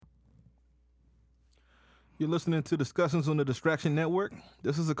You're listening to Discussions on the Distraction Network.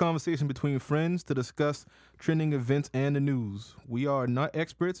 This is a conversation between friends to discuss trending events and the news. We are not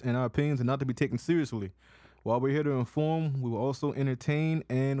experts, and our opinions are not to be taken seriously. While we're here to inform, we will also entertain,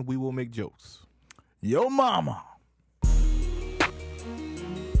 and we will make jokes. Yo mama.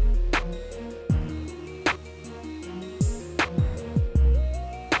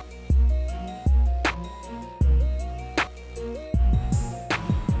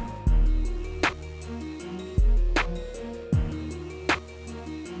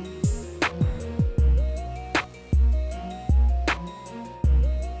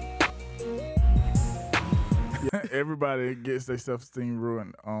 Everybody gets their self-esteem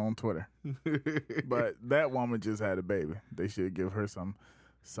ruined on Twitter. But that woman just had a baby. They should give her some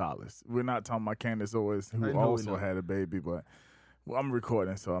solace. We're not talking about Candace Owens, who also had a baby, but I'm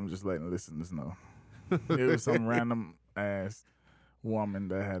recording, so I'm just letting listeners know. It was some random ass woman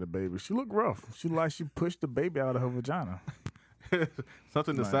that had a baby. She looked rough. She looked like she pushed the baby out of her vagina.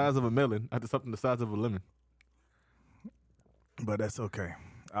 Something the size of a melon, after something the size of a lemon. But that's okay.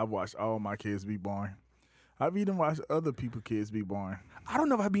 I watched all my kids be born. I've even watched other people's kids be born. I don't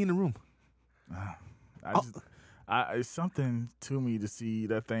know if I'd be in the room. It's something to me to see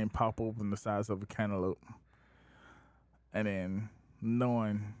that thing pop open the size of a cantaloupe. And then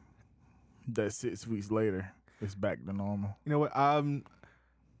knowing that 6 weeks later, it's back to normal. You know what? I don't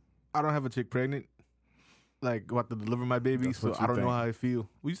have a chick pregnant, like about to deliver my baby, so I don't know how I feel.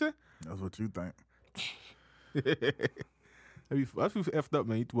 What you say? That's what you think. That's effed up,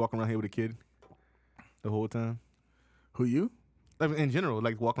 man. You walking around here with a kid the whole time. Who, you? I mean, in general,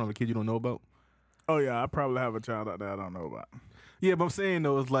 like walking around with a kid you don't know about. Oh, yeah, I probably have a child out there I don't know about. Yeah, but I'm saying,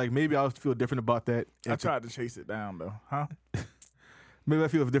 though, it's like maybe I'll feel different about that. I tried to chase it down, though. Huh? Maybe I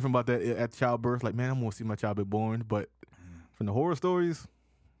feel different about that at childbirth. Like, man, I'm going to see my child be born. But from the horror stories,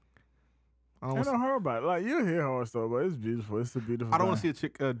 I don't hear about it. Like, you'll hear horror stories, but it's beautiful. It's a beautiful I don't thing. want to see a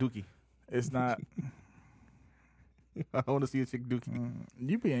chick dookie. It's not. I don't want to see a chick dookie.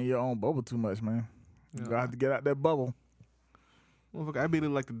 You be in your own bubble too much, man. You gotta have to get out that bubble. Well, I really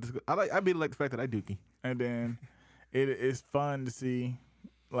like the fact that I dookie. And then it's fun to see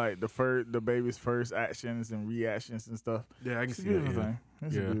like the baby's first actions and reactions and stuff. Yeah, I can see that. It's a beautiful thing.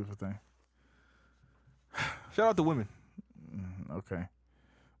 It's a beautiful thing. Shout out to women. Okay.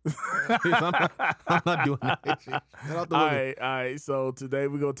 I'm not doing that shit. Shout out to women. All right. So today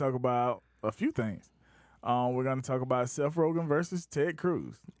we're gonna talk about a few things. We're gonna talk about Seth Rogen versus Ted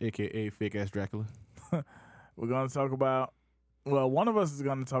Cruz, aka fake ass Dracula. We're gonna talk about. Well, one of us is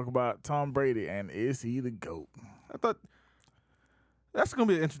gonna talk about Tom Brady and is he the GOAT? I thought that's gonna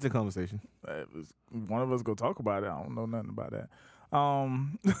be an interesting conversation. One of us go talk about it. I don't know nothing about that.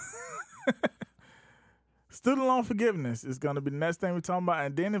 Student loan forgiveness is gonna be the next thing we're talking about,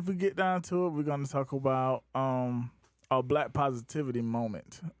 and then if we get down to it, we're gonna talk about our Black positivity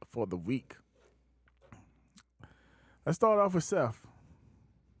moment for the week. Let's start off with Seth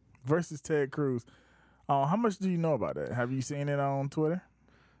versus Ted Cruz. How much do you know about that? Have you seen it on Twitter?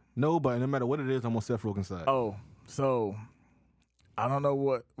 No, but no matter what it is, I'm on Seth Rogen's side. Oh, so I don't know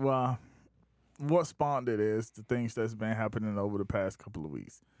what spawned it is, the things that's been happening over the past couple of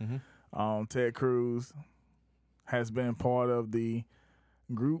weeks. Mm-hmm. Ted Cruz has been part of the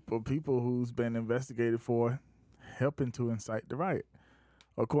group of people who's been investigated for helping to incite the riot,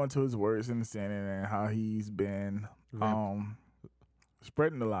 according to his words in the Senate and how he's been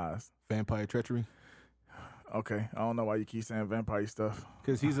spreading the lies. Vampire treachery. Okay, I don't know why you keep saying vampire stuff.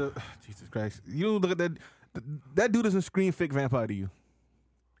 Because he's a Jesus Christ. You look at that. That dude doesn't scream fake vampire to you.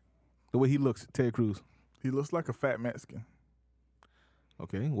 The way he looks, Ted Cruz. He looks like a fat Mexican.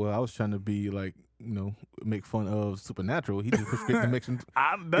 Okay, well, I was trying to be like, make fun of Supernatural. He just straight to Mexican.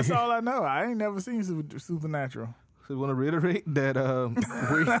 That's all I know. I ain't never seen Supernatural. So you want to reiterate that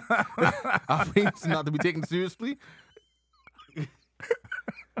our things not to be taken seriously.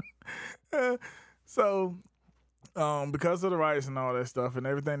 So. Because of the riots and all that stuff and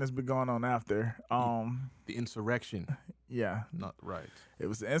everything that's been going on after, the insurrection. Yeah. Not right. It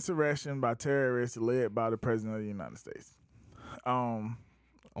was an insurrection by terrorists led by the President of the United States.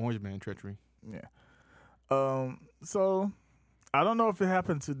 Orange Man treachery. Yeah. So I don't know if it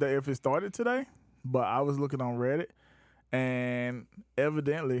happened today, if it started today, but I was looking on Reddit and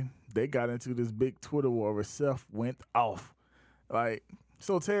evidently they got into this big Twitter war where Seth went off.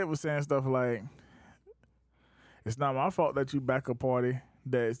 So Ted was saying stuff like, it's not my fault that you back a party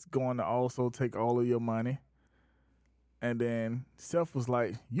that's going to also take all of your money. And then Seth was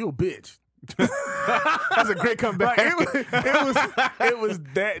like, you a bitch. That's a great comeback. It was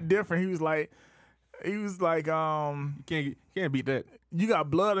that different. He was like, you can't beat that. You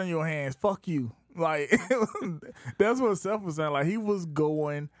got blood on your hands. Fuck you. Like that's what Seth was saying. Like he was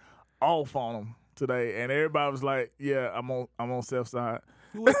going off on him today, and everybody was like, "Yeah, I'm on Seth's side."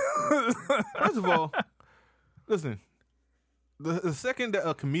 First of all, listen. The second that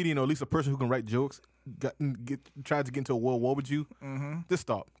a comedian or at least a person who can write jokes tried to get into a world war with you, just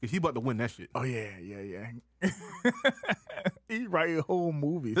stop. Because he about to win that shit. Oh yeah. He writing whole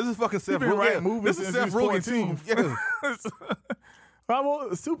movies. This is fucking Seth been Rogen. writing movies This is since Seth he was Rogen 14. too. Yeah.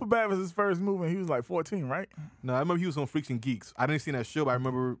 Superbad was his first movie. He was like 14, right? No, I remember he was on Freaks and Geeks. I didn't see that show, but I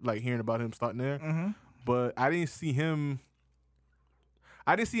remember like hearing about him starting there. But I didn't see him.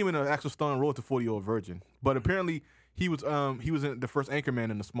 I didn't see him in an actual starring role to 40-Year-Old Virgin. But apparently he was in the first Anchorman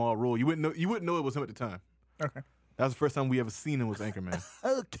in a small role. You wouldn't know it was him at the time. Okay. That was the first time we ever seen him was Anchorman.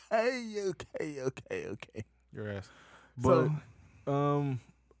 Okay. Your ass. But I'm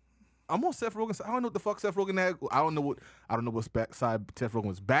on Seth Rogen. I don't know what the fuck Seth Rogen had. I don't know what side Seth Rogen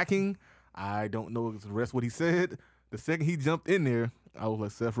was backing. I don't know the rest of what he said. The second he jumped in there, I was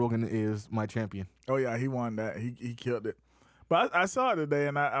like, Seth Rogen is my champion. Oh yeah, he won that. He killed it. But I saw it today,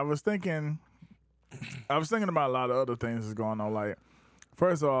 and I was thinking about a lot of other things that's going on. Like,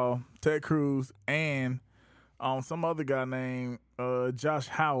 first of all, Ted Cruz and some other guy named Josh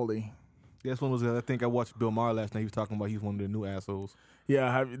Hawley. This one was, I think I watched Bill Maher last night. He was talking about he's one of the new assholes.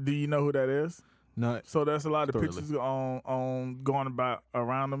 Yeah, do you know who that is? No. So there's a lot of Thoroughly. pictures on going about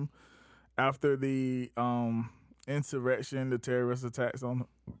around him after the insurrection, the terrorist attacks on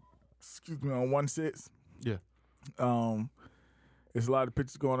 1/6. Yeah. There's a lot of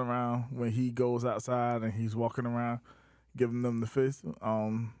pictures going around when he goes outside and he's walking around, giving them the fist,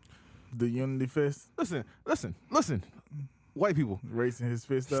 the unity fist. Listen. White people. Raising his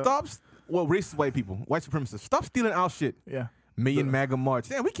fist up. Stop. Well, racist white people, white supremacists. Stop stealing our shit. Yeah. Million MAGA March.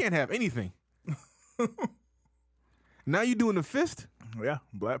 Damn, we can't have anything. Now you doing the fist? Yeah.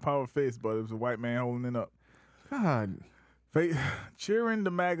 Black power fist, but it was a white man holding it up. God. Cheering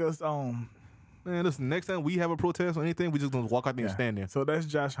the MAGAs on. Man, listen, next time we have a protest or anything, we just gonna walk out there and stand there. So that's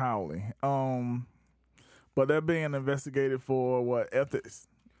Josh Hawley. But they're being investigated for what? Ethics.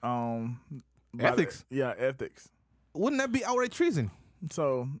 Ethics? Yeah, ethics. Wouldn't that be outright treason?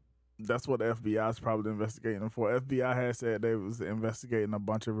 So that's what the FBI is probably investigating them for. FBI has said they was investigating a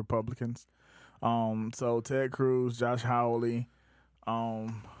bunch of Republicans. So Ted Cruz, Josh Hawley,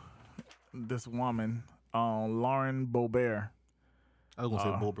 this woman, Lauren Boebert. I was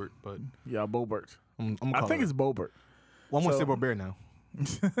gonna say Boebert, but yeah, Boebert. I think it's Boebert. Well, I'm gonna say Boebert now.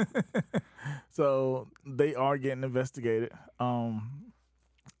 So they are getting investigated.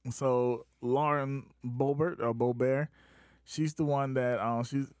 So Lauren Boebert, she's the one that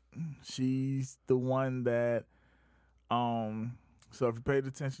she's the one that so if you paid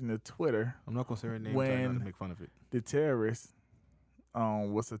attention to Twitter, I'm not gonna say her name when to make fun of it. The terrorist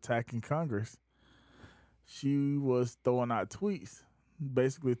was attacking Congress, she was throwing out tweets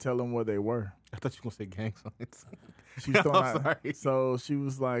basically telling where they were. I thought you were gonna say gang signs. She's throwing out, sorry. so she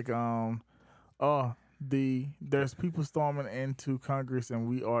was like, there's people storming into Congress and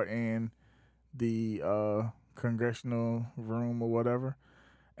we are in the congressional room or whatever.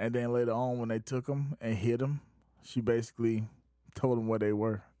 And then later on when they took them and hit them, she basically told them where they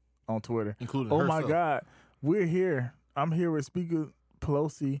were on Twitter. Including herself. herself. My God, we're here. I'm here with Speaker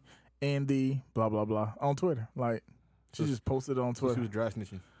Pelosi and the blah, blah, blah on Twitter. Like, she just posted it on Twitter. She was dry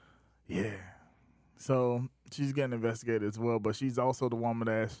snitching. Yeah. So she's getting investigated as well, but she's also the woman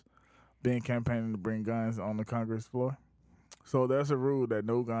that's been campaigning to bring guns on the Congress floor. So there's a rule that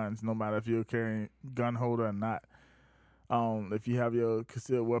no guns, no matter if you're carrying gun holder or not. If you have your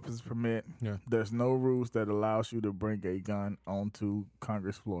concealed weapons permit, there's no rules that allows you to bring a gun onto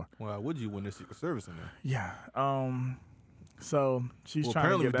Congress floor. Why would you when there's Secret Service in there? Yeah. So she's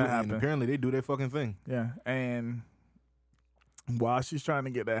trying to get that happen. Apparently they do their fucking thing. Yeah, and while she's trying to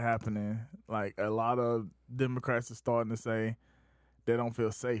get that happening, like a lot of Democrats are starting to say they don't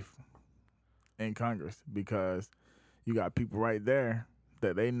feel safe in Congress because you got people right there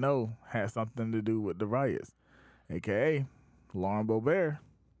that they know had something to do with the riots, aka Lauren Boebert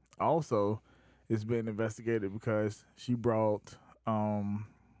also is being investigated because she brought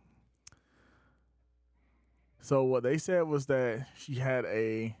so what they said was that she had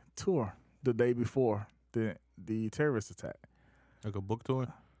a tour the day before the terrorist attack. Like a book tour?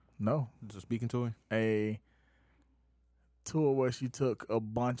 No. Just a speaking tour? A tour where she took a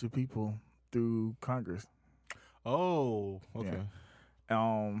bunch of people through Congress. Oh, okay.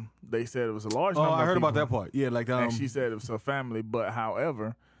 Yeah. They said it was a large number. Oh, I heard of about people, that part. Yeah, like and she said it was her family, but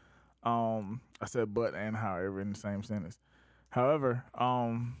however, I said but and however in the same sentence. However,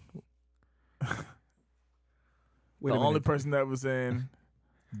 the only person that was in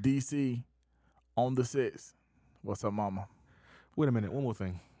DC on the 6th. What's up, mama? Wait a minute, one more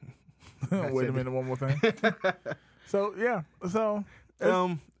thing. Wait a minute, one more thing. So yeah, it's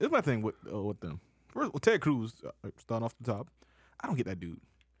my thing with them. First, Ted Cruz, starting off the top. I don't get that dude.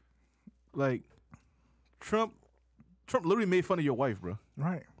 Like, Trump literally made fun of your wife, bro.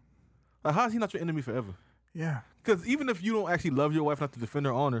 Right. Like, how is he not your enemy forever? Yeah. Because even if you don't actually love your wife enough to defend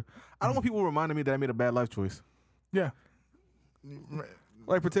her honor, I don't want people reminding me that I made a bad life choice. Yeah.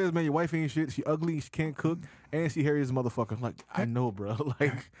 Like, pretend, man, your wife ain't shit. She ugly. She can't cook, and she hairy as a motherfucker. Like, I know, bro.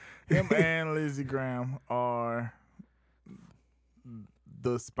 Like, him and Lindsey Graham are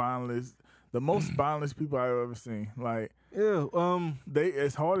the most spineless people I've ever seen. Like, yeah, they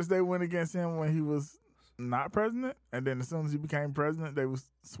as hard as they went against him when he was not president, and then as soon as he became president, they was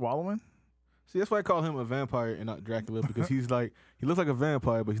swallowing. See, that's why I call him a vampire and not Dracula, because he looks like a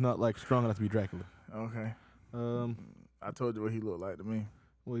vampire, but he's not like strong enough to be Dracula. Okay. I told you what he looked like to me.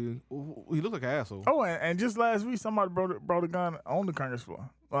 Well, he looked like an asshole. Oh, and just last week, somebody brought a gun on the Congress floor.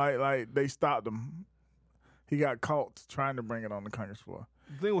 Like they stopped him. He got caught trying to bring it on the Congress floor.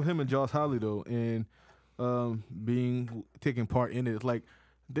 The thing with him and Josh Hawley, though, and taking part in it, it's like,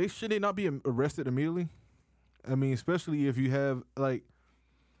 should they not be arrested immediately? I mean, especially if you have, like,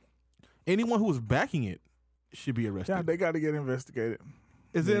 anyone who was backing it should be arrested. Yeah, they got to get investigated.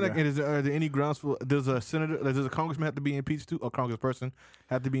 Are there any grounds for? Does a congressman have to be impeached too? Or congressperson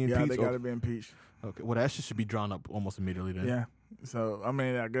have to be impeached? Yeah, they got to be impeached. Okay, well, that shit should be drawn up almost immediately then. Yeah. So I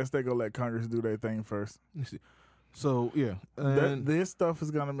mean, I guess they gonna let Congress do their thing first. So yeah, this stuff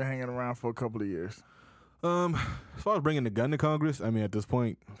is gonna be hanging around for a couple of years. As far as bringing the gun to Congress, I mean, at this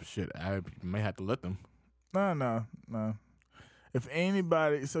point, shit, I may have to let them. No. If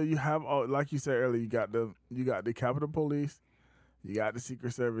anybody, so you have, like you said earlier, you got the Capitol Police, you got the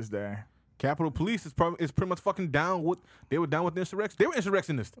Secret Service there. Capitol Police is pretty much fucking down with. They were down with the insurrection. They were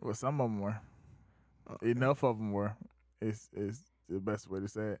insurrectionists. Well, some of them were. Enough of them were. Is the best way to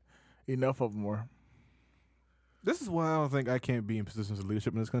say it. Enough of them were. This is why I don't think I can't be in positions of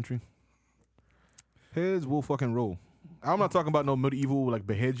leadership in this country. Heads will fucking roll. I'm not talking about no medieval like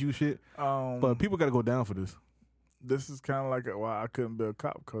behead you shit. But people got to go down for this. This is kind of like why I couldn't be a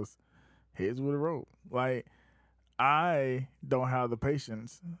cop, because heads would have rolled. Like, I don't have the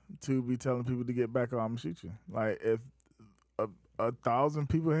patience to be telling people to get back or I'm gonna shoot you. Like, if 1,000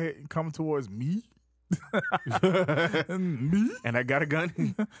 people come towards me, and I got a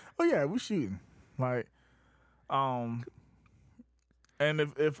gun. Oh yeah, we're shooting. Like, and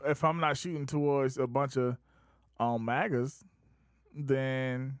if I'm not shooting towards a bunch of MAGAs,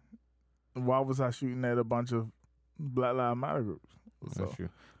 then why was I shooting at a bunch of Black Lives Matter groups? So. That's true.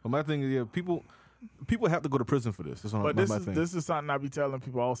 But my thing is, people have to go to prison for this. That's my thing. This is something I be telling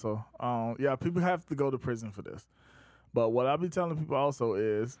people also. People have to go to prison for this. But what I be telling people also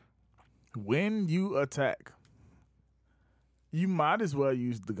is, when you attack, you might as well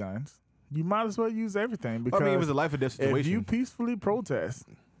use the guns. You might as well use everything, because it was a life or death situation. If you peacefully protest,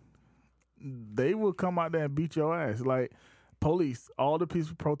 they will come out there and beat your ass. Like, police, all the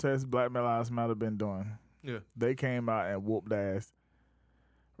peaceful protests Black Lives Matter been doing. Yeah, they came out and whooped ass.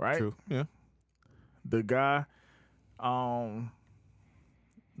 Right? True. Yeah. The guy,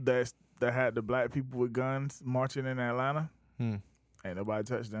 that had the black people with guns marching in Atlanta, ain't nobody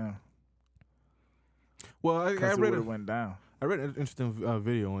touched them. Well, I read it went down. I read an interesting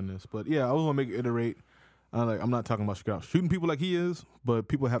video on this, but yeah, I was gonna iterate. I'm not talking about shooting people like he is, but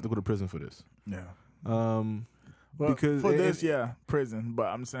people have to go to prison for this. Yeah. Because for this, prison. But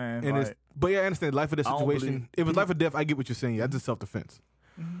I'm saying, I understand life or death situation. If it's life or death, I get what you're saying. That's just self-defense.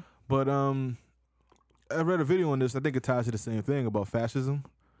 Mm-hmm. But I read a video on this. I think it ties to the same thing about fascism.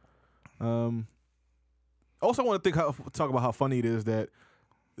 Also, I want to talk about how funny it is that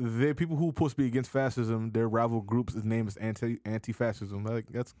the people who are supposed to be against fascism, their rival groups' name is anti-fascism. Like,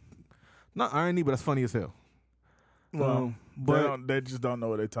 that's not irony, but that's funny as hell. Well, but they just don't know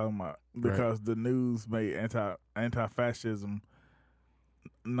what they're talking about, because the news made anti-fascism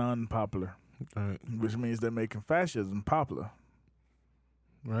non-popular, which means they're making fascism popular.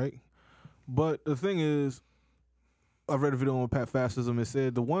 Right. But the thing is, I read a video on fascism. It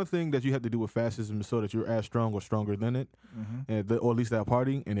said the one thing that you have to do with fascism is so that you're as strong or stronger than it, or at least that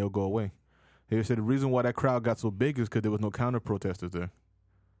party, and it'll go away. They said the reason why that crowd got so big is because there was no counter protesters there.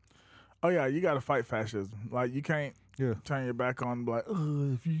 Oh yeah, you got to fight fascism. Like, you can't turn your back on, like,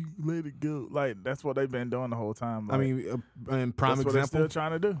 if you let it go. Like, that's what they've been doing the whole time. Like, I mean, and prime that's example, what they're still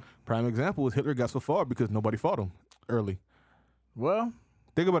trying to do. Prime example is Hitler got so far because nobody fought him early. Well,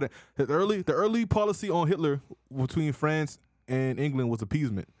 think about it. The early policy on Hitler between France and England was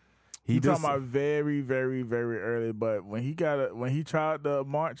appeasement. He talking about very, very, very early. But when he tried the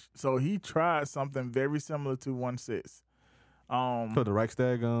march, so he tried something very similar to 1/6. So the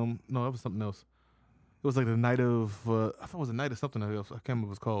Reichstag. No, that was something else. It was like the night of. I thought it was the night of something else. I can't remember what it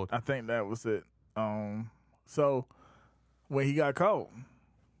was called. I think that was it. So when he got caught,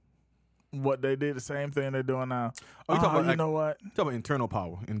 what they did the same thing they're doing now. Oh, you know what? You talking about internal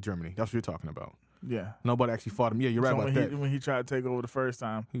power in Germany. That's what you're talking about. Yeah. Nobody actually fought him. Yeah, you're right about that. When he tried to take over the first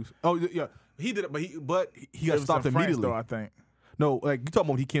time. Yeah. He did it, but he got stopped immediately. France, though, I think. No, like you talking about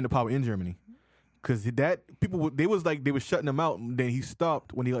when he came to power in Germany. Because they were shutting him out, and then he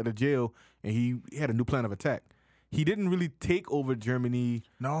stopped when he got to jail, and he had a new plan of attack. He didn't really take over Germany.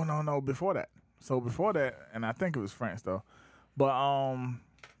 No, before that. So before that, and I think it was France, though. But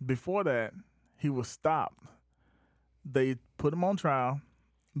before that, he was stopped. They put him on trial,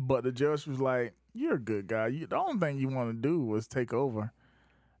 but the judge was like, "You're a good guy. The only thing you want to do was take over."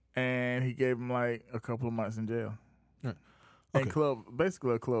 And he gave him like a couple of months in jail. Right. Okay. And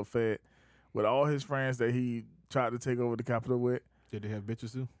basically a club fed with all his friends that he tried to take over the Capitol with. Did they have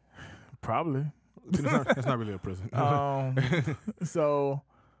bitches too? Probably. It's not really a prison. So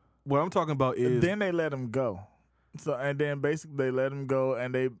what I'm talking about is then they let him go. So and then basically they let him go,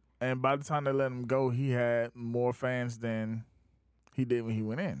 and by the time they let him go, he had more fans than he did when he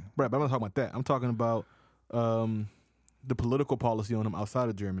went in. Right, but I'm not talking about that. I'm talking about the political policy on him outside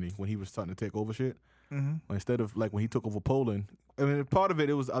of Germany when he was starting to take over shit. Mm-hmm. Instead of like when he took over Poland, I mean, part of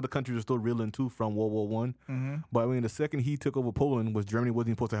it was other countries were still reeling too from World War I. Mm-hmm. But I mean, the second he took over Poland, was Germany wasn't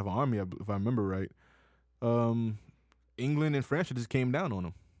even supposed to have an army, if I remember right. England and France just came down on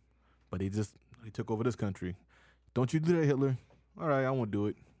him, but he took over this country. Don't you do that, Hitler? All right, I won't do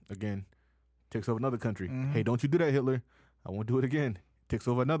it again. Takes over another country. Mm-hmm. Hey, don't you do that, Hitler? I won't do it again. Takes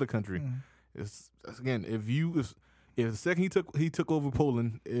over another country. Mm-hmm. It's again, if the second he took over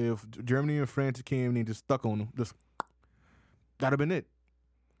Poland, if Germany and France came and just stuck on him, that'd have been it.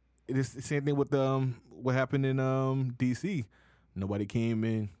 It's the same thing with what happened in D.C. Nobody came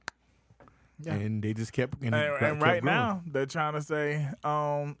in, and they just kept. And right now they're trying to say,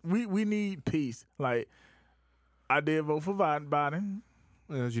 we need peace. Like I did vote for Biden,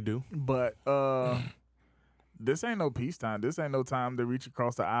 as you do, but this ain't no peacetime. This ain't no time to reach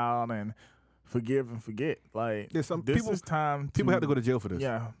across the aisle and forgive and forget. Like is time. People have to go to jail for this.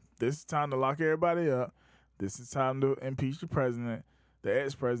 Yeah, this is time to lock everybody up. This is time to impeach the president, the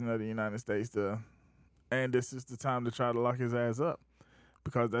ex-president of the United States, and this is the time to try to lock his ass up,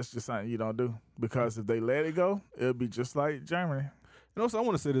 because that's just something you don't do. Because if they let it go, it'll be just like Germany. And also, I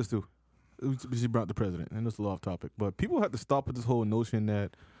want to say this too. She brought the president, and it's a little off topic, but people have to stop with this whole notion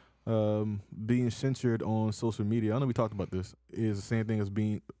that being censored on social media, I know we talked about this, is the same thing as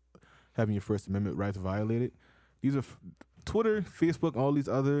having your First Amendment rights violated. These are Twitter, Facebook, all these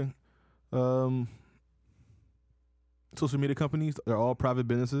other social media companies. They're all private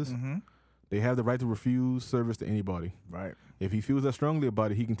businesses. Mm-hmm. They have the right to refuse service to anybody. Right. If he feels that strongly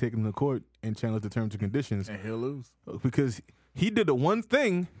about it, he can take them to court and challenge the terms and conditions. And he'll lose. Because he did the one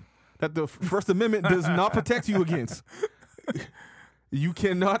thing that the First Amendment does not protect you against. You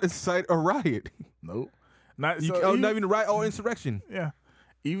cannot incite a riot. Nope. Not even a riot or insurrection. Yeah.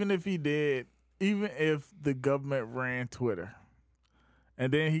 Even if he did, even if the government ran Twitter,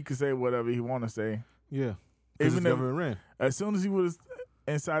 and then he could say whatever he want to say. Yeah. Even if the government ran. As soon as he was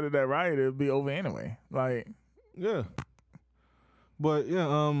inside of that riot, it'd be over anyway. Like, yeah. But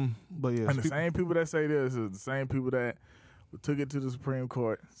yeah, And the same people that say this is the same people that took it to the Supreme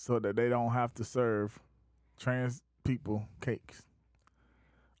Court so that they don't have to serve trans people cakes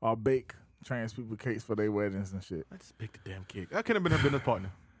or bake trans people cakes for their weddings and shit. I just baked the damn cake. I could have been her business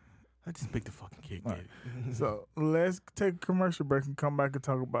partner. I just baked the fucking cake, right. So let's take a commercial break and come back and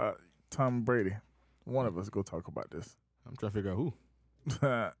talk about Tom Brady. One of us go talk about this. I'm trying to figure out who.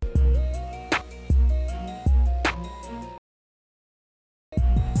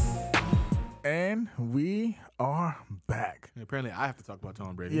 And we are back. And apparently, I have to talk about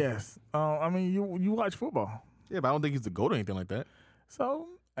Tom Brady. Yes. I mean, you watch football. Yeah, but I don't think he's the GOAT or anything like that. So,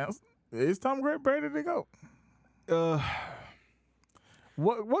 is Tom Brady the GOAT?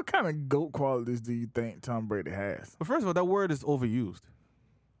 What kind of GOAT qualities do you think Tom Brady has? Well, first of all, that word is overused.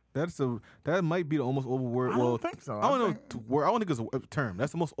 That might be the almost overword. I don't think so. I don't think it's a term.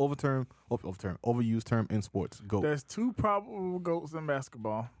 That's the most overused term in sports. GOAT. There's two probable GOATs in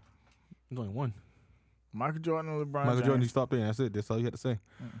basketball. There's only one. Michael Jordan and LeBron Michael James. Jordan, you stopped there. That's it. That's all you had to say.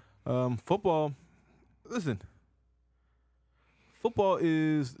 Football. Listen. Football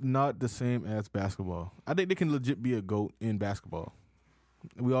is not the same as basketball. I think they can legit be a GOAT in basketball.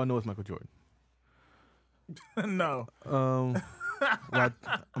 We all know it's Michael Jordan. No. Well,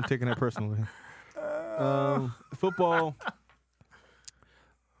 I'm taking that personally. Football.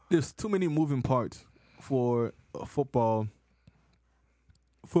 There's too many moving parts for football.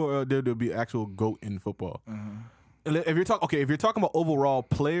 For there to be actual GOAT in football. Mm-hmm. If you're talking about overall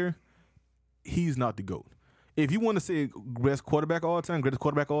player, he's not the GOAT. If you want to say greatest quarterback all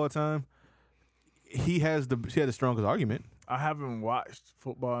the time, he had the strongest argument. I haven't watched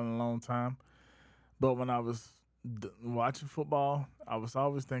football in a long time, but when I was watching football, I was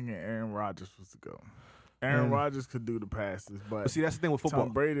always thinking Aaron Rodgers was the GOAT. Aaron Rodgers could do the passes, but see, that's the thing with football.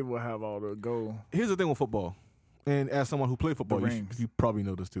 Tom Brady will have all the goal. Here's the thing with football, and as someone who played football, you probably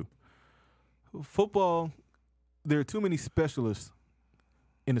know this too. Football, there are too many specialists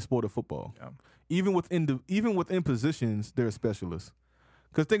in the sport of football. Yeah. Even within positions, there are specialists.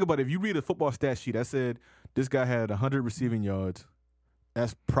 Because think about it, if you read a football stat sheet that said this guy had 100 receiving yards,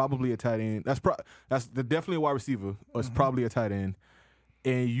 that's probably a tight end. That's definitely a wide receiver, or it's probably a tight end.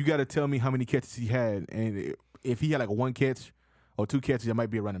 And you got to tell me how many catches he had. And if he had like one catch or two catches, that might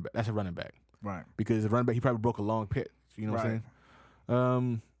be a running back. That's a running back. Right. Because the running back, he probably broke a long pitch. You know what I'm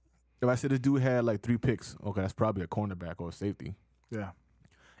saying? If I said this dude had like 3 picks, okay, that's probably a cornerback or a safety. Yeah.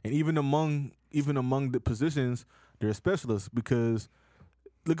 And even among the positions, there are specialists because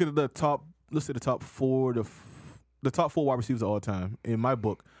look at the top 4 the top 4 wide receivers of all time in my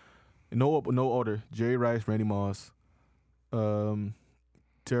book. In no order: Jerry Rice, Randy Moss, Terrell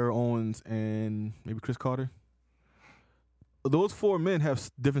Owens, and maybe Chris Carter. Those 4 men have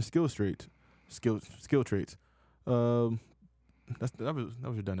different skill traits. That was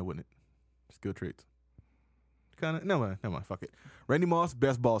redundant, wouldn't it? Skill traits. Kind of. Never mind. Fuck it. Randy Moss,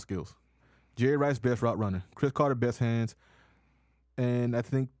 best ball skills. Jerry Rice, best route runner. Chris Carter, best hands. And I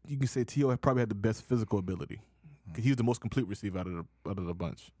think you can say T.O. probably had the best physical ability. He was the most complete receiver out of the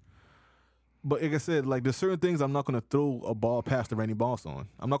bunch. But like I said, like there's certain things I'm not going to throw a ball past the Randy Moss on.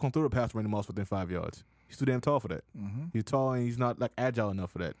 I'm not going to throw it past Randy Moss within 5 yards. He's too damn tall for that. Mm-hmm. He's tall and he's not like agile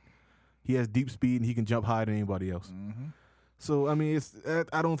enough for that. He has deep speed and he can jump higher than anybody else. Mm-hmm. So I mean,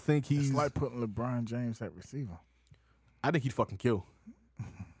 I don't think he's. It's like putting LeBron James at receiver. I think he'd fucking kill.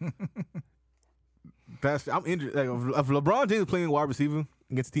 I'm injured. Like, if LeBron James is playing wide receiver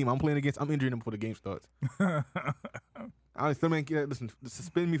against the team I'm playing against, I'm injuring him before the game starts. I still mean, listen,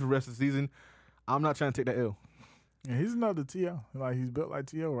 suspend me for the rest of the season. I'm not trying to take that L. Yeah, he's another T.O. Like he's built like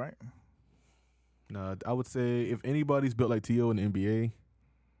T.O., right? No, I would say if anybody's built like T.O. in the NBA,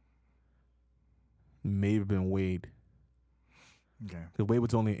 may have been Wade. Okay. Because Wade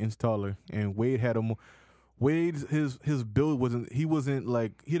was only an inch taller, and Wade had a more. Wade's his build wasn't. He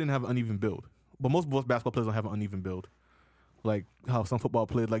didn't have an uneven build. But most basketball players don't have an uneven build. Like how some football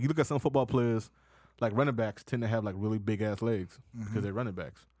players, like you look at some football players, like running backs tend to have like really big ass legs because they're running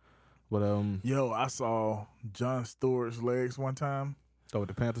backs. But yo, I saw John Stewart's legs one time. Oh,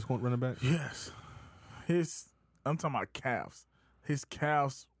 the Panthers running back? Yes. I'm talking about calves. His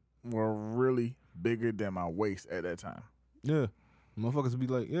calves were really bigger than my waist at that time. Yeah. Motherfuckers be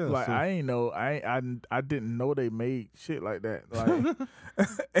like, yeah. Like, so. I ain't know. I didn't know they made shit like that. Like,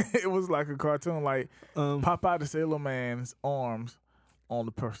 it was like a cartoon. Like, pop out the Sailor Man's arms on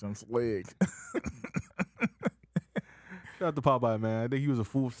the person's legs. Shout out to Popeye, man. I think he was a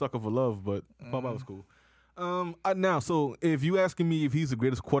fool sucker for love, but Popeye was cool. Now, so if you asking me if he's the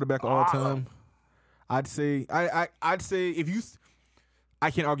greatest quarterback of all time, I'd say I'd say if you,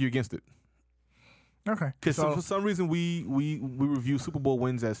 I can't argue against it. Okay. Because for some reason we review Super Bowl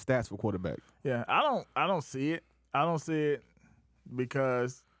wins as stats for quarterback. Yeah, I don't see it. I don't see it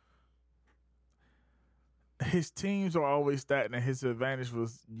because his teams are always stacked, and his advantage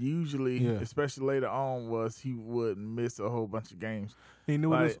was usually, especially later on, was he would miss a whole bunch of games. He knew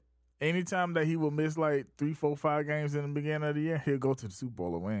like, anytime that he would miss like 3, 4, 5 games in the beginning of the year, he'll go to the Super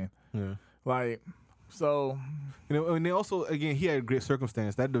Bowl and win. Yeah. Like, so. And they also, again, he had great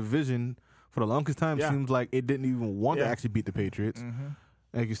circumstance. That division, for the longest time, seems like it didn't even want to actually beat the Patriots. Mm-hmm.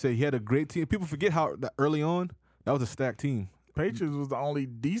 Like you said, he had a great team. People forget how early on, that was a stacked team. Patriots was the only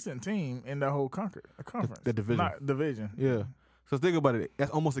decent team in that whole conference. The division. Not division. Yeah. So think about it.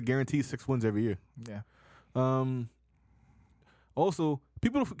 That's almost a guaranteed 6 wins every year. Yeah. Also,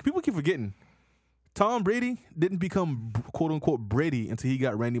 people keep forgetting, Tom Brady didn't become quote unquote Brady until he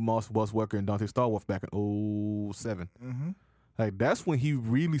got Randy Moss, Wes Welker, and Dante Stallworth back in 2007. Mm-hmm. Like that's when he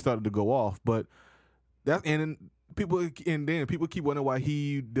really started to go off. But then people keep wondering why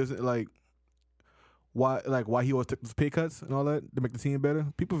he doesn't why he always took those pay cuts and all that to make the team better.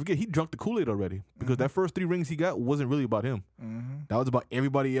 People forget he drunk the Kool-Aid already because that first 3 rings he got wasn't really about him. Mm-hmm. That was about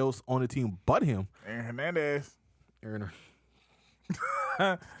everybody else on the team but him. Aaron Hernandez.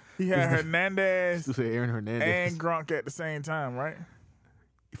 He had Hernandez To say Aaron Hernandez and Gronk at the same time, right?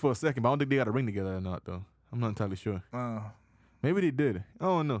 for a second, but I don't think they got a ring together or not, though. I'm not entirely sure. Uh, Maybe they did. I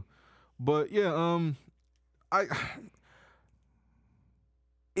don't know. But yeah,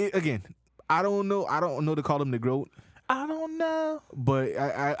 again, I don't know. I don't know to call him the GOAT, I don't know. but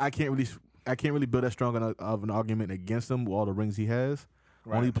I can't really build that strong of an argument against him with all the rings he has.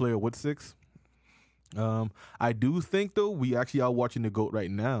 Right. Only player with 6. I do think though we actually are watching the GOAT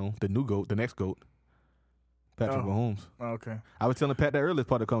right now, the new GOAT, the next GOAT, Patrick Mahomes. Okay. I was telling Pat that earlier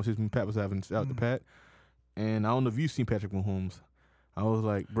part of the conversation Pat was having out to Pat, and I don't know if you've seen Patrick Mahomes. I was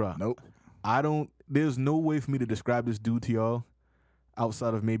like, bruh, Nope. There's no way for me to describe this dude to y'all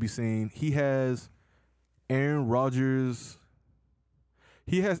outside of maybe saying he has Aaron Rodgers.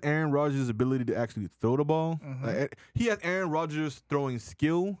 He has Aaron Rodgers' ability to actually throw the ball. He has Aaron Rodgers throwing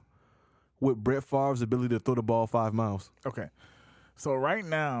skill with Brett Favre's ability to throw the ball 5 miles. Okay. So right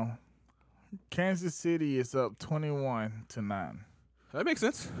now, Kansas City is up 21-9. That makes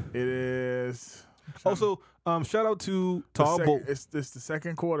sense. It is. Also, shout out to Todd Bowles. It's the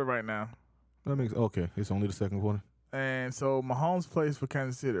second quarter right now. That makes okay. It's only the second quarter. And so Mahomes plays for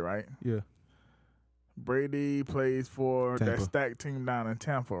Kansas City, right? Yeah. Brady plays for Tampa. that stacked team down in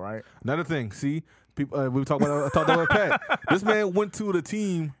Tampa, right? Another thing, see, people we talked about Pat. This man went to the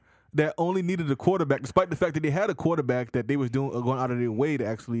team that only needed a quarterback, despite the fact that they had a quarterback that they was going out of their way to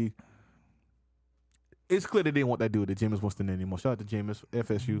actually. It's clear they didn't want that dude, that Jameis Winston anymore. Shout out to Jameis,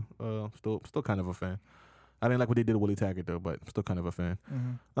 FSU. Still kind of a fan. I didn't like what they did to Willie Taggart though, but still kind of a fan.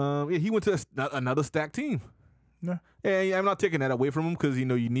 Mm-hmm. Yeah, he went to another stacked team. Yeah. And I'm not taking that away from him because you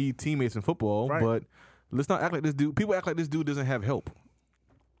need teammates in football, Right. but let's not act like this dude. People act like this dude doesn't have help.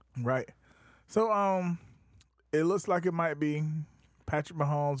 Right. So it looks like it might be Patrick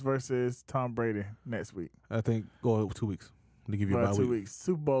Mahomes versus Tom Brady next week. I think 2 weeks. To give you about 2 weeks.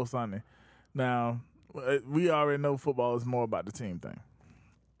 Super Bowl Sunday. Now, we already know football is more about the team thing.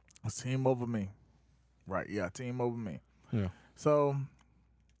 It's team over me. Right, yeah, team over me. Yeah. So,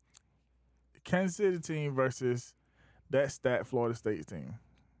 Kansas City team versus that stat Florida State team.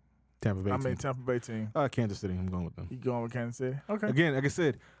 Tampa Bay. Tampa Bay team. Kansas City. I'm going with them. You going with Kansas City? Okay. Again, like I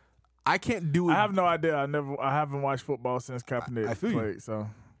said, I can't do it. I have no idea. I haven't watched football since Kaepernick I feel played. you. So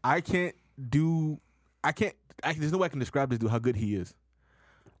there's no way I can describe this dude, how good he is.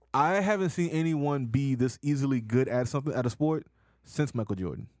 I haven't seen anyone be this easily good at something, at a sport, since Michael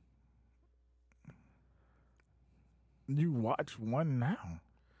Jordan. you watch one now.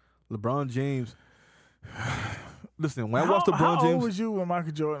 LeBron James. Listen, when I How watched LeBron old James, was you when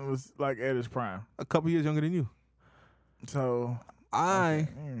Michael Jordan was like at his prime? a couple years younger than you. So I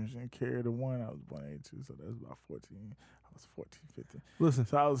carried the one. I was born 82, so that was about 14. I was 14, 15. listen.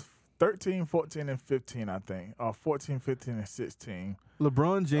 So I was 13, 14, and 15, I think. Or 14, 15, and 16.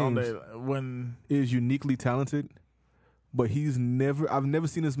 LeBron James When is uniquely talented, but I've never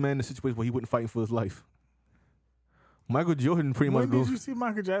seen this man in a situation where he wasn't fighting for his life. Michael Jordan pretty much when goes. did you see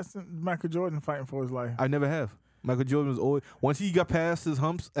Michael Jordan fighting for his life? I never have. Michael Jordan was always, once he got past his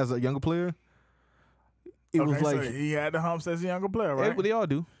humps as a younger player, it was like, so he had the humps as a younger player, right? They all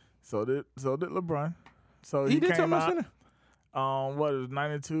do. So did LeBron. So He did came turn out. center What was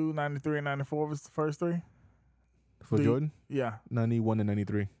 92, 93, and 94 was the first three? for Jordan. Yeah. 91 and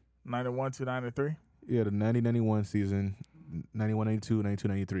 93. 91 to 93. Yeah, the 90-91 season, 91-92,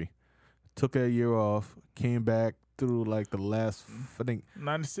 92-93. Took a year off, came back through like the last, I think.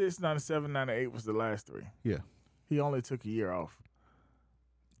 96, 97, 98 was the last three. Yeah. He only took a year off.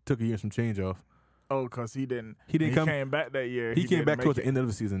 Took a year and some change off. Oh, because he didn't. He didn't come. Came back that year. He came didn't back make towards it. the end of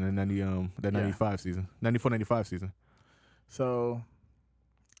the season in 95 season, 94-95 season. So,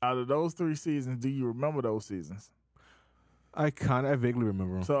 out of those 3 seasons, do you remember those seasons? I vaguely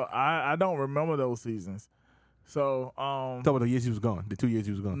remember him. So I don't remember those seasons. So Talk about the years he was gone. The 2 years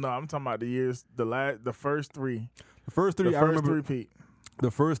he was gone. no, I'm talking about the years. The first three. The first three, The I first remember. three-peat.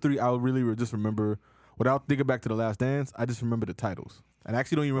 The first three, I really just remember. Without thinking back to The Last Dance, I just remember the titles. And I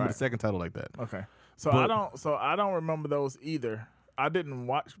actually don't even remember Right. the second title like that. Okay. So But- I don't remember those either. I didn't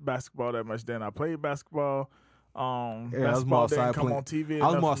watch basketball that much then. I played basketball. I was more Basketball didn't outside come playing. on TV. I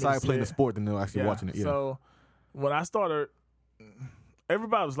was enough more for me to outside playing see the it. sport than actually watching it. Yeah. So when I started,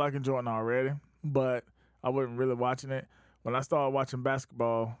 everybody was liking Jordan already, but I wasn't really watching it. When I started watching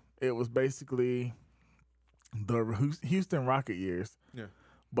basketball, it was basically the Houston Rocket years. Yeah.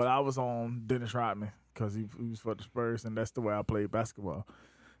 But I was on Dennis Rodman because he was for the Spurs, and that's the way I played basketball.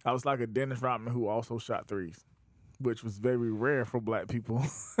 I was like a Dennis Rodman who also shot threes, which was very rare for black people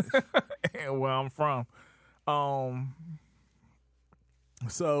and where I'm from.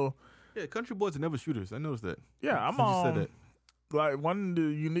 So Yeah, country boys are never shooters. I noticed that. yeah, I'm Since you on. said that. like one of the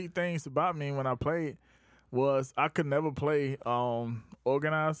unique things about me when I played was I could never play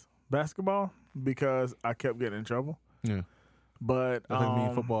organized basketball because I kept getting in trouble. Yeah. But That's like me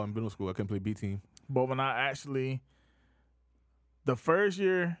in football in middle school. I couldn't play B team. But when I actually, the first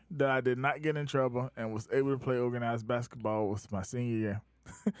year that I did not get in trouble and was able to play organized basketball was my senior year.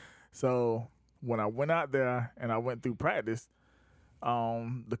 So when I went out there and I went through practice,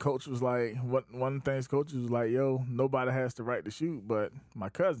 the coach was like, one of the things coach was like, yo, nobody has the right to shoot but my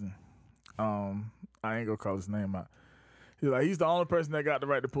cousin. I ain't gonna call his name out. He's like, he's the only person that got the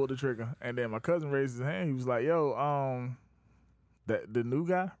right to pull the trigger. And then my cousin raised his hand. He was like, yo, the new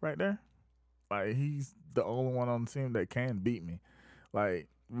guy right there, like he's the only one on the team that can beat me. Like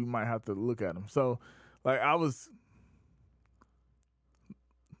we might have to look at him. So like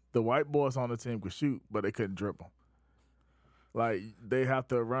the white boys on the team could shoot, but they couldn't dribble. Like they have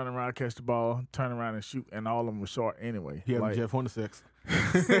to run around, catch the ball, turn around and shoot, and all of them were short anyway. Yeah, like, Jeff Hornacek.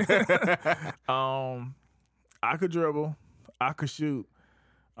 I could dribble, I could shoot,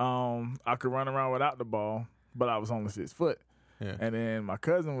 I could run around without the ball, but I was only 6 foot. Yeah. And then my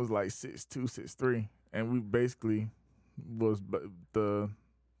cousin was like 6'2", 6'3", and we basically was the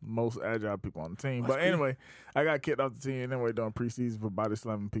most agile people on the team. But anyway, I got kicked off the team anyway during preseason for body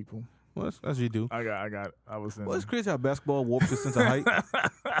slamming people. Well, that's you do. I was in. Well, it's crazy how basketball warps your sense of height.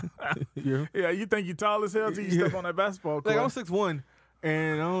 Yeah, you think you're tall as hell till you step on that basketball court. Like I'm 6'1",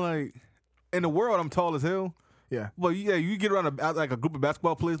 and I'm like, in the world I'm tall as hell. Yeah. But yeah, you get around like a group of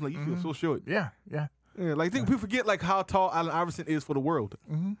basketball players, like you feel so short. Yeah. Yeah, like people forget like how tall Allen Iverson is for the world.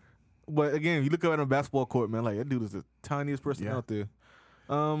 Mm-hmm. But again, you look at him on a basketball court, man, like that dude is the tiniest person out there.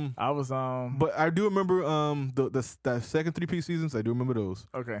 I was but I do remember the second 3-piece seasons. I do remember those.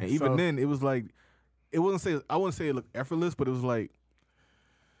 Okay. And even then, it was like I wouldn't say it looked effortless, but it was like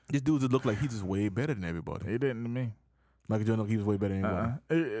this dude just looked like he's just way better than everybody. He didn't to me. Michael Jordan, he was way better than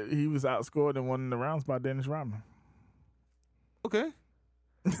anybody. He was outscored and won the rounds by Dennis Rodman. Okay.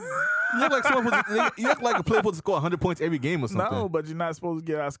 You look like you look like a player supposed to score 100 points every game or something. No, but you're not supposed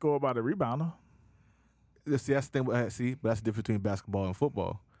to get outscored by the rebounder. See, that's the thing. See, but that's the difference between basketball and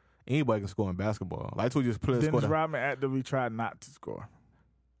football. Anybody can score in basketball. Like I told you, this player Dennis Rodman actively tried not to score.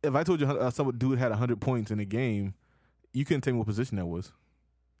 If I told you some dude had 100 points in a game, you couldn't tell me what position that was.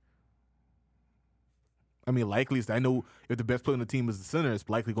 I mean, likely, I know if the best player on the team is the center, it's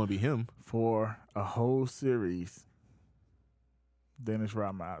likely going to be him. For a whole series, Dennis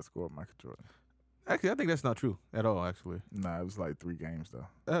Rodman outscored Michael Jordan. Actually, I think that's not true at all, actually. Nah, it was like 3 games, though.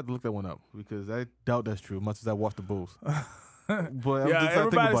 I had to look that one up because I doubt that's true, much as I watched the Bulls. But yeah,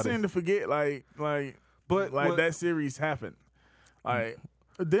 everybody seemed to forget, that series happened. Like,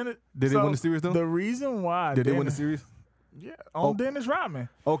 did they win the series, though? The reason why... Did they win the series? Yeah, on Dennis Rodman.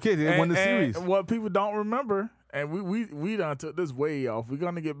 Okay, they won the series. And what people don't remember, and we done took this way off. We're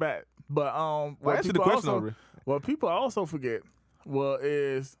going to get back. But what people also forget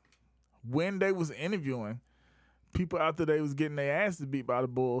is when they was interviewing people after they was getting their asses beat by the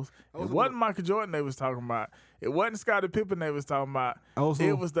Bulls, it wasn't Michael Jordan they was talking about. It wasn't Scottie Pippen they was talking about.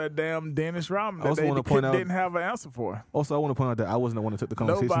 It was that damn Dennis Rodman that they didn't have an answer for. Also, I want to point out that I wasn't the one that took the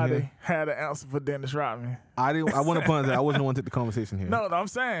conversation Nobody here. had an answer for Dennis Rodman. I want to point out that I wasn't the one that took the conversation here. No, I'm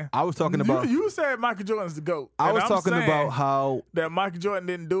saying. I was talking about... You said Michael Jordan's the GOAT. I was talking about how... that Michael Jordan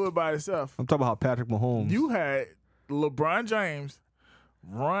didn't do it by himself. I'm talking about how Patrick Mahomes... You had LeBron James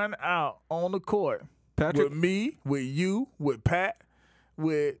run out on the court with me, with you, with Pat,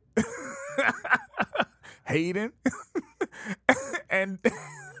 with Hayden, and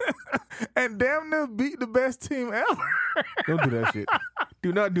damn near beat the best team ever. Don't do that shit.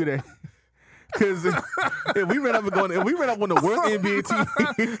 Do not do that. Because if we ran up on the worst NBA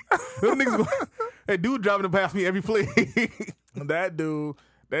team, them niggas, that dude driving past me every play. That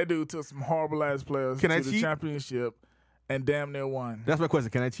dude took some horrible ass players to the championship and damn near won. That's my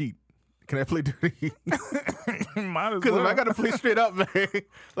question. Can I cheat? Can I play dirty? Might as well. Because if I got to play straight up, man,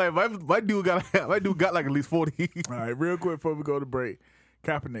 like my dude got like at least 40. All right, real quick before we go to break,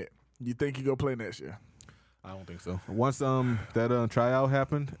 Kaepernick, you think he gonna play next year? I don't think so. Once that tryout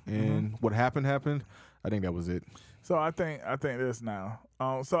happened and what happened, I think that was it. So I think this now.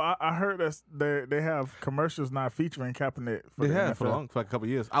 So I heard that they have commercials now featuring Kaepernick. They have for like a couple of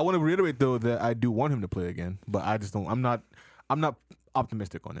years. I want to reiterate though that I do want him to play again, but I just don't. I'm not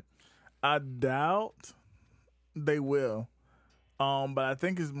optimistic on it. I doubt they will, but I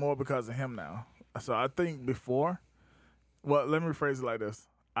think it's more because of him now. So I think before, well, let me rephrase it like this.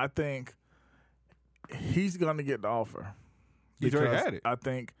 I think he's going to get the offer. He's already had it. I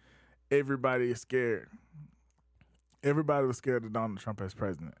think everybody is scared. Everybody was scared of Donald Trump as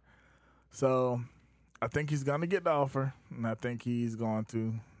president. So I think he's going to get the offer, and I think he's going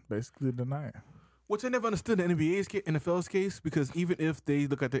to basically deny it. Which I never understood the NFL's case, because even if they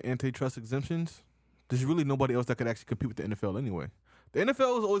look at the antitrust exemptions, there's really nobody else that could actually compete with the NFL anyway. The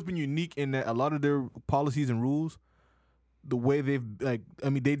NFL has always been unique in that a lot of their policies and rules, the way they've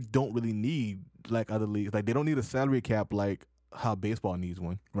they don't really need like other leagues. Like they don't need a salary cap like how baseball needs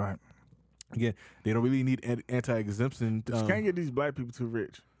one. Right. Again, they don't really need anti-exemption. You can't get these black people too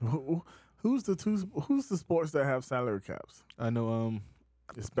rich. Who's the sports that have salary caps? I know.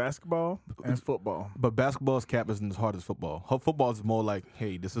 It's basketball and football. But basketball's cap isn't as hard as football. Football is more like,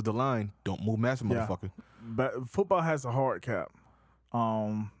 hey, this is the line. Don't move massive, motherfucker. But football has a hard cap.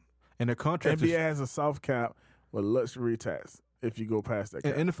 And their contracts. NBA has a soft cap with luxury tax if you go past that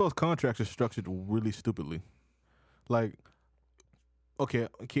cap. And NFL's contracts are structured really stupidly. Like, okay,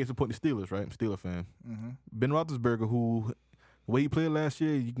 case in point, the Steelers, right? I'm a Steelers fan. Mm-hmm. Ben Roethlisberger, who, the way he played last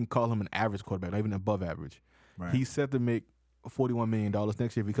year, you can call him an average quarterback, not even above average. Right. He's set to make $41 million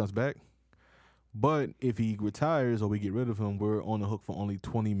next year if he comes back. But if he retires or we get rid of him, we're on the hook for only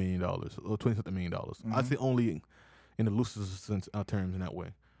 $20 million or $20-something million. Mm-hmm. I'd say only in the loosest sense terms in that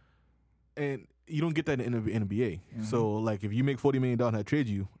way. And you don't get that in the NBA. Mm-hmm. So, like, if you make $40 million and I trade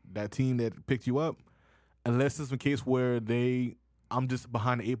you, that team that picked you up, unless it's a case where I'm just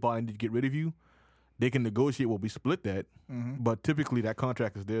behind the 8 ball and need to get rid of you, they can negotiate where we split that. Mm-hmm. But typically that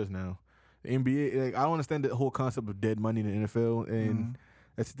contract is theirs now. The NBA, like, I don't understand the whole concept of dead money in the NFL, and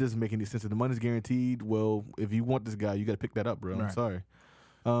that doesn't make any sense. If the money's guaranteed, well, if you want this guy, you got to pick that up, bro. Right. I'm sorry.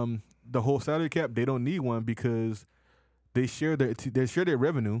 The whole salary cap, they don't need one because they share their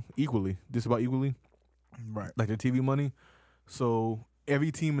revenue equally, just about equally, right? Like their TV money. So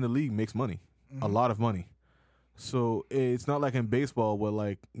every team in the league makes money, a lot of money. So it's not like in baseball where,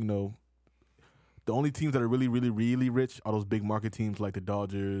 like, you know, the only teams that are really, really, really rich are those big market teams like the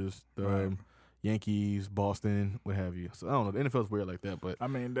Dodgers, the Yankees, Boston, what have you. So I don't know. The NFL's weird like that, but I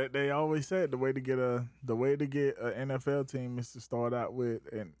mean, they always said the way to get an NFL team is to start out with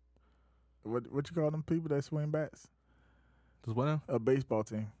what you call them people that swing bats? Just what now? A baseball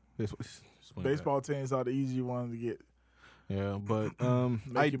team. Baseball teams are the easy ones to get. Yeah, but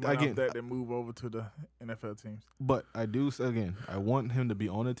I get that they move over to the NFL teams. But I do again. I want him to be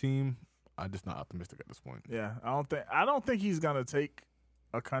on a team. I'm just not optimistic at this point. Yeah, I don't think he's gonna take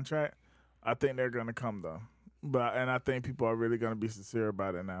a contract. I think they're gonna come though, and I think people are really gonna be sincere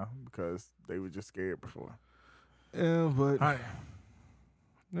about it now because they were just scared before. Yeah, but all right.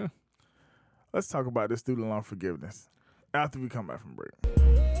 Yeah, let's talk about this student loan forgiveness after we come back from break.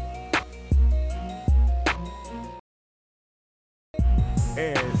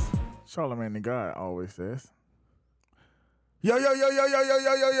 As Charlamagne the God always says. Yo, yo, yo, yo, yo, yo,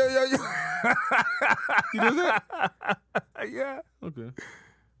 yo, yo, yo, yo, yo. You do that? Yeah. Okay.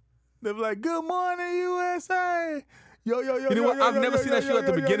 They're like, good morning, USA. Yo, yo, yo, you know yo, what? yo, I've yo, never yo, seen yo, that show yo, at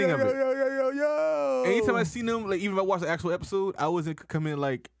the yo, beginning yo, of it. Yo, yo, yo, yo. Anytime I see them, like, even if I watch the actual episode, I wasn't come in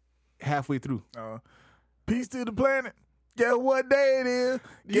like halfway through. Peace to the planet. Guess what day it is?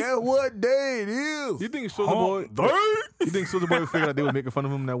 Guess what day it is? You think Soulja Boy? You think Soulja Boy would figure out they were making fun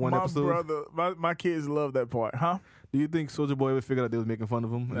of him in that one episode? My kids love that part, huh? Do you think Soulja Boy would figure out they was making fun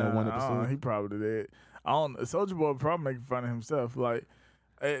of him in that one episode? He probably did. Soulja Boy probably making fun of himself. Like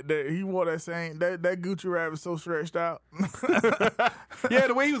he wore that same that Gucci wrap was so stretched out. Yeah,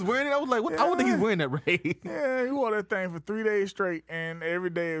 the way he was wearing it, I was like, what? Yeah. I don't think he's wearing that right. Yeah, he wore that thing for 3 days straight, and every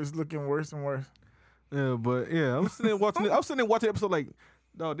day it was looking worse and worse. Yeah, but yeah, I was sitting there watching the episode like,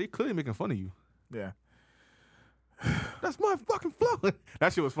 no, they clearly making fun of you. Yeah. That's my fucking flow.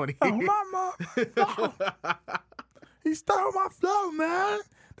 That shit was funny. Oh, flow. He stole my flow, man.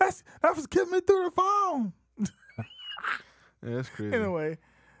 That was getting me through the phone. Yeah, that's crazy. Anyway,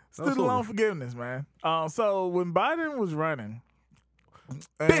 student loan forgiveness, man. So when Biden was running,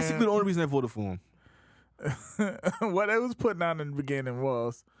 basically the only reason I voted for him, what they was putting out in the beginning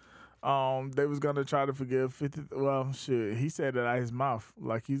was, they was gonna try to forgive 50. Well, shit, he said it out his mouth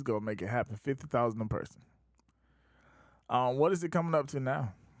like he's gonna make it happen. 50,000 a person. What is it coming up to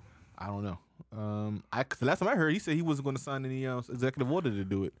now? I don't know. The last time I heard, he said he wasn't going to sign any executive order to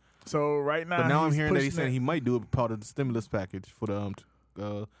do it. So right now, but now I'm hearing that he's saying he might do it part of the stimulus package for the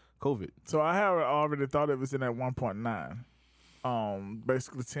COVID. So I have already thought it was in at 1.9.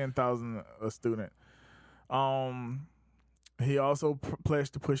 Basically 10,000 a student. He also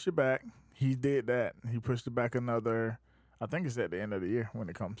pledged to push it back. He did that. He pushed it back another. I think it's at the end of the year when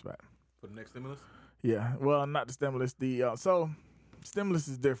it comes back. For the next stimulus? Yeah. Well, not the stimulus. Stimulus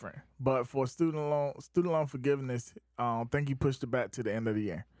is different, but for student loan forgiveness, I think he pushed it back to the end of the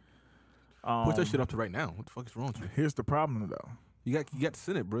year. Push that shit up to right now. What the fuck is wrong with you? Here's the problem, though. You got the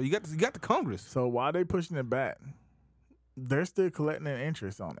Senate, bro. You got the Congress. So why they pushing it back? They're still collecting an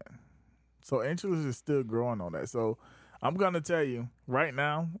interest on it. So interest is still growing on that. So I'm going to tell you right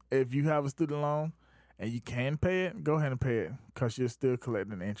now, if you have a student loan and you can pay it, go ahead and pay it because you're still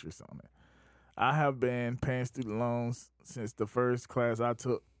collecting interest on it. I have been paying student loans since the first class I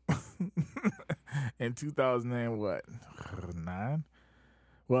took in 2009.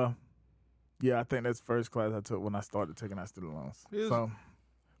 Well, yeah, I think that's the first class I took when I started taking out student loans. So,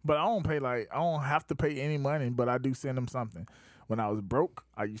 but I don't have to pay any money, but I do send them something. When I was broke,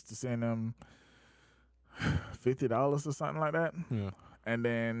 I used to send them $50 or something like that. Yeah. And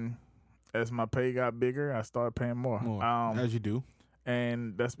then as my pay got bigger, I started paying more. As you do.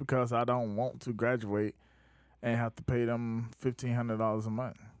 And that's because I don't want to graduate and have to pay them $1,500 a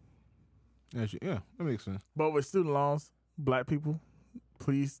month. Yeah, that makes sense. But with student loans, black people,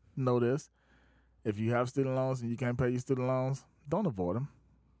 please know this. If you have student loans and you can't pay your student loans, don't avoid them.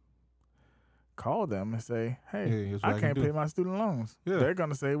 Call them and say, hey, I can't pay my student loans. Yeah. They're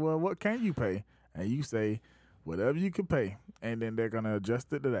going to say, well, what can you pay? And you say, whatever you can pay. And then they're going to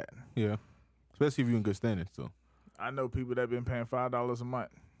adjust it to that. Yeah, especially if you're in good standing. So I know people that been paying $5 a month.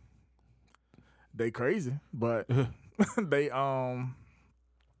 They crazy, but their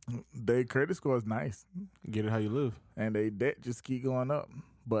credit score is nice. Get it how you live. And they debt just keep going up.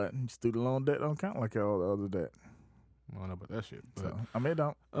 But student loan debt don't count like all the other debt. I don't know about that shit. But, so, I mean, it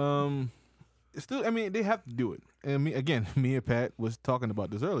don't. Still, I mean, they have to do it. And me and Pat was talking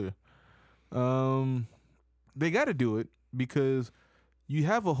about this earlier. They got to do it because you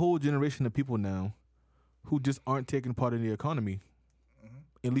have a whole generation of people now who just aren't taking part in the economy,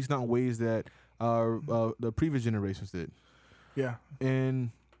 at least not in ways that the previous generations did. Yeah.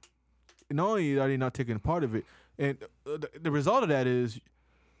 And not only are they not taking part of it, and the result of that is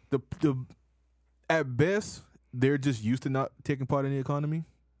the at best they're just used to not taking part in the economy.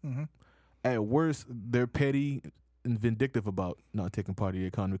 Mm-hmm. At worst, they're petty and vindictive about not taking part in the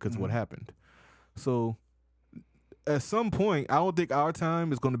economy because of what happened. So at some point, I don't think our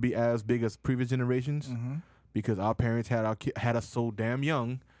time is going to be as big as previous generations because our parents had us so damn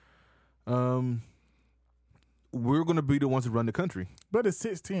young. We're going to be the ones who run the country. But is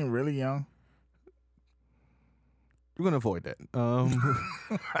 16 really young? We're going to avoid that.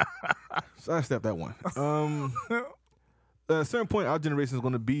 So I stepped that one. At a certain point, our generation is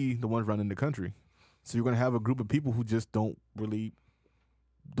going to be the ones running the country. So you're going to have a group of people who just don't really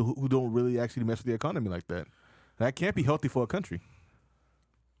actually mess with the economy like that. That can't be healthy for a country.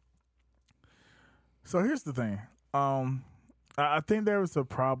 So here's the thing. I think there was a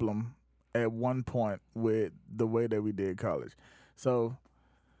problem at one point with the way that we did college. So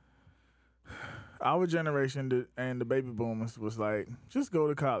our generation and the baby boomers was like, just go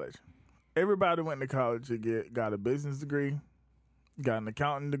to college. Everybody went to college to got a business degree, got an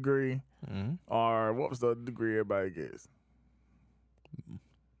accounting degree, or what was the other degree everybody gets?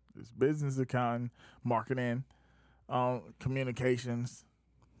 It's business, accounting, marketing, communications.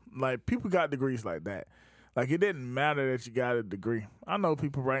 Like, people got degrees like that. Like, it didn't matter that you got a degree. I know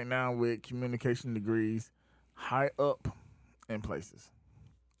people right now with communication degrees high up in places.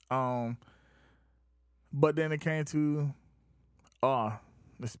 But then it came to,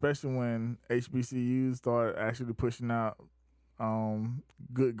 especially when HBCUs started actually pushing out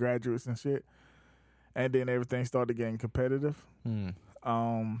good graduates and shit, and then everything started getting competitive.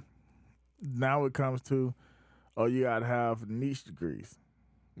 Now it comes to, you got to have niche degrees.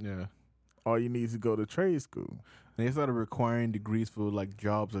 Yeah. Or you need to go to trade school. And they started requiring degrees for like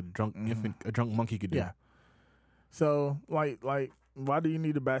jobs a drunk monkey could do. Yeah. So like, why do you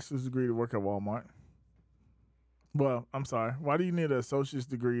need a bachelor's degree to work at Walmart? Well, I'm sorry. Why do you need an associate's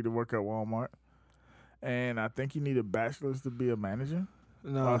degree to work at Walmart? And I think you need a bachelor's to be a manager.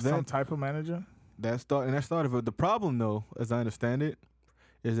 No, some type of manager. That started. But the problem, though, as I understand it,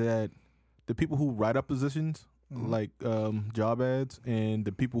 is that the people who write up positions, like job ads, and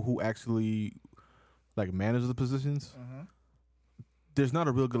the people who actually like manage the positions, there's not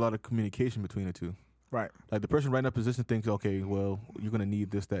a real good lot of communication between the two. Right. Like the person writing up position thinks, okay, well, you're gonna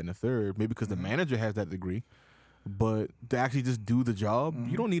need this, that, and the third, maybe because the manager has that degree. But to actually just do the job,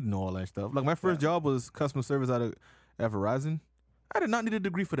 you don't need to know all that stuff. Like my first job was customer service at Verizon. I did not need a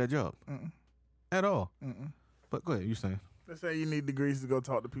degree for that job at all. But go ahead, you're saying. Let's say you need degrees to go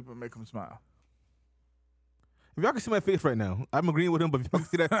talk to people and make them smile. If y'all can see my face right now, I'm agreeing with him. But if y'all can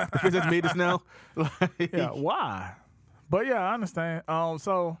see that the face that's made this now, like, yeah, why? But yeah, I understand.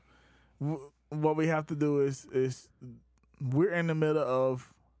 So what we have to do is we're in the middle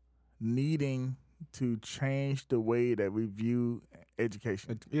of needing to change the way that we view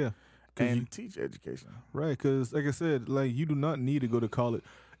education. Yeah. and teach education. Right, because like I said, like you do not need to go to college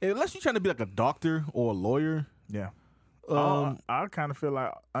unless you're trying to be like a doctor or a lawyer. Yeah. I kind of feel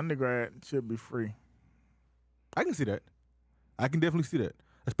like undergrad should be free. I can see that. I can definitely see that,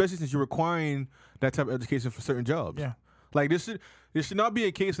 especially since you're requiring that type of education for certain jobs. Yeah. Like this should not be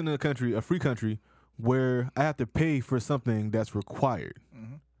a case in a free country, where I have to pay for something that's required.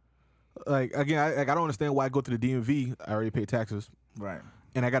 Mm-hmm. Like again, I don't understand why I go to the DMV. I already pay taxes, Right.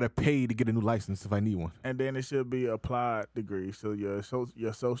 and I gotta pay to get a new license if I need one. And then it should be applied degree. So your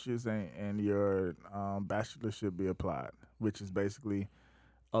associates and your bachelor should be applied, which is basically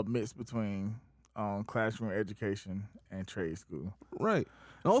a mix between classroom education and trade school. Right.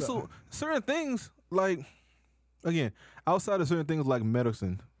 And also certain things like, again, outside of certain things like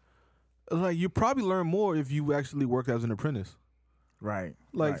medicine, like you probably learn more if you actually work as an apprentice. Right.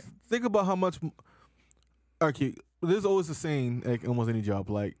 Like right. think about how much. Okay, there's always a saying like almost any job.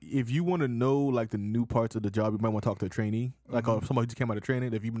 Like if you want to know like the new parts of the job, you might want to talk to a trainee, like or somebody who just came out of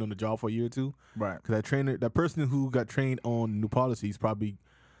training. If you've been on the job for a year or two, Right. Because that person who got trained on new policies probably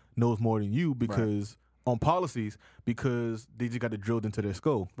knows more than you because on policies because they just got it drilled into their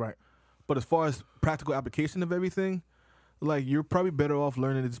skull. Right. But as far as practical application of everything, like you're probably better off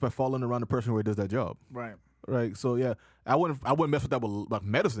learning it just by following around the person where does that job. Right. Right. So yeah, I wouldn't mess with that with like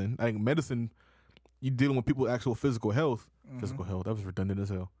medicine. I think medicine, you're dealing with people's actual physical health. Mm-hmm. Physical health. That was redundant as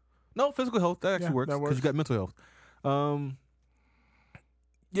hell. No, physical health that actually works because you got mental health.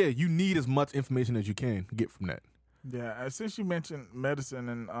 Yeah, you need as much information as you can get from that. Yeah, since you mentioned medicine,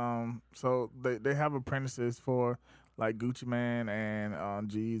 and so they have apprentices for like Gucci Mane and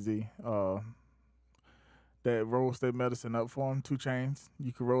G-Eazy that rolls their medicine up for them. 2 Chainz,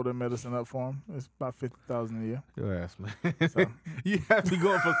 you can roll their medicine up for them. It's about $50,000 a year. Your ass, man. So. You have me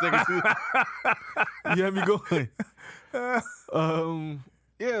going for a second too. You have me going.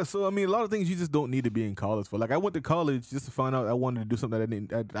 Yeah, so I mean, a lot of things you just don't need to be in college for. Like I went to college just to find out I wanted to do something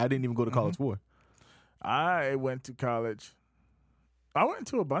that I didn't even go to college for. I went to college. I went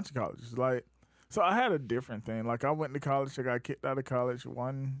to a bunch of colleges. Like, so I had a different thing. Like, I went to college. I got kicked out of college.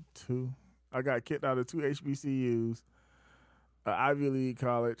 1, 2. I got kicked out of 2 HBCUs, an Ivy League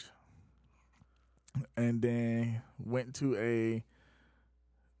college, and then went to a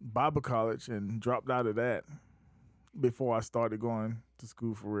Bible college and dropped out of that before I started going to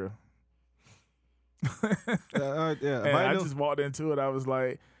school for real. Yeah. And I just walked into it. I was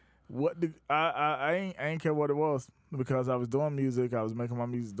like, I ain't care what it was because I was doing music. I was making my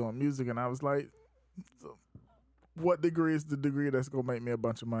music doing music, and I was like, what degree is the degree that's gonna make me a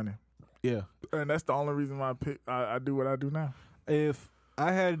bunch of money? Yeah, and that's the only reason why I do what I do now. If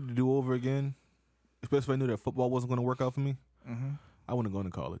I had to do over again, especially if I knew that football wasn't going to work out for me, I wouldn't go to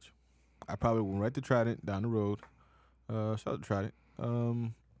college. I probably went right to Trident down the road. Shout out to Trident.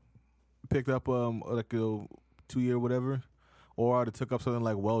 Picked up like a 2-year whatever, or I'd have took up something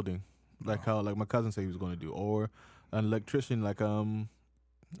like welding, like how like my cousin said he was going to do, or an electrician. Like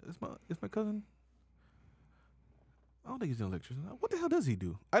is my cousin? I don't think he's an electrician. What the hell does he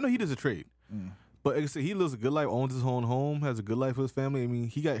do? I know he does a trade. But like I said, he lives a good life, owns his own home, has a good life with his family. I mean,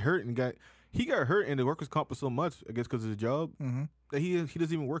 he got hurt and the workers' comp was so much, I guess, because of his job that he doesn't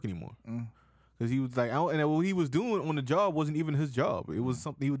even work anymore. Because he was like, and what he was doing on the job wasn't even his job. It was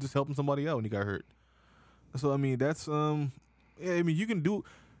something he was just helping somebody out, and he got hurt. So I mean, that's yeah. I mean, you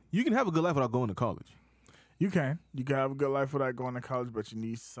can have a good life without going to college. You can have a good life without going to college, but you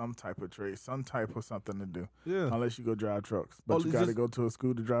need some type of trade, some type of something to do. Yeah. Unless you go drive trucks, but you got to go to a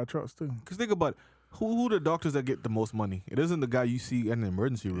school to drive trucks too. Because think about it. Who are the doctors that get the most money? It isn't the guy you see in the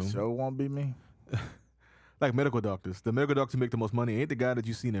emergency room. It sure won't be me. Like medical doctors. The medical doctors make the most money. It ain't the guy that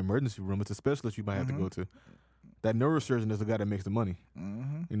you see in the emergency room. It's a specialist you might have to go to. That neurosurgeon is the guy that makes the money.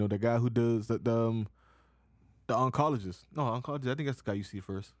 You know, the guy who does the oncologist. No, oncologist. I think that's the guy you see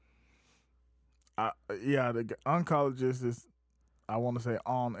first. Yeah, the oncologist is, I want to say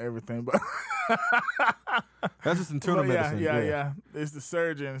on everything, but that's just internal medicine. Yeah. It's the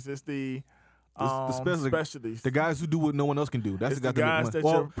surgeons. It's the specialties. The guys who do what no one else can do. That's the guys that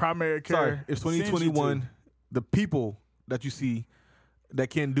your primary care. Sorry, it's 2021. The people that you see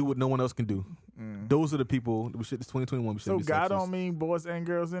that can do what no one else can do. Those are the people. It's 2021. So God don't mean boys and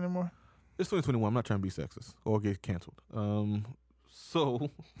girls anymore? It's 2021. I'm not trying to be sexist or get canceled. So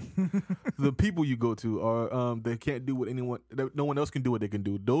the people you go to are they can't do what no one else can do what they can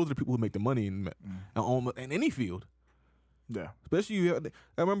do. Those are the people who make the money in any field. Yeah, especially I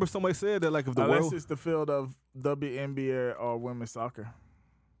remember somebody said that like if the unless it's the field of WNBA or women's soccer.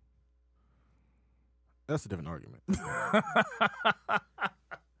 That's a different argument.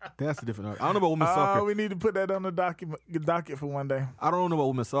 That's a different. I don't know about women's soccer. We need to put that on the docket for one day. I don't know about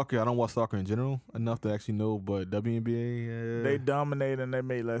women's soccer. I don't watch soccer in general enough to actually know. But WNBA, they dominate and they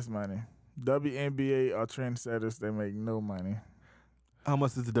make less money. WNBA are trendsetters. They make no money. How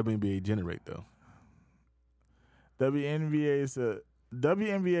much does the WNBA generate though? WNBA is a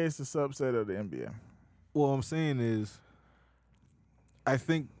subset of the NBA. What I'm saying is, I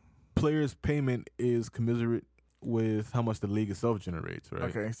think players' payment is commensurate with how much the league itself generates, right?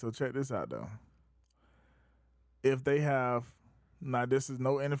 Okay, so check this out though. If they have, now this is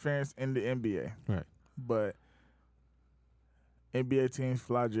no interference in the NBA, right? But NBA teams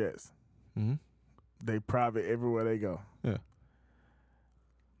fly jets. Mm-hmm. They private everywhere they go. Yeah.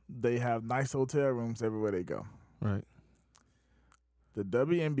 They have nice hotel rooms everywhere they go. Right. The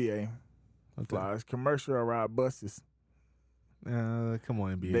WNBA flies commercial ride buses. Come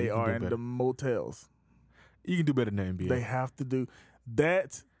on, NBA. They are in the motels. You can do better than the NBA. They have to do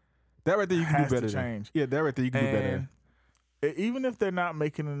that. That right there, you can do better. Change. Yeah, that right there, you can do better. Even if they're not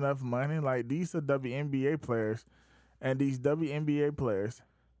making enough money, like these are WNBA players, and these WNBA players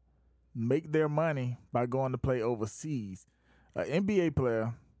make their money by going to play overseas. An NBA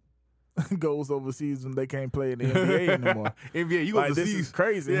player goes overseas when they can't play in the NBA anymore. NBA, you like, overseas. This is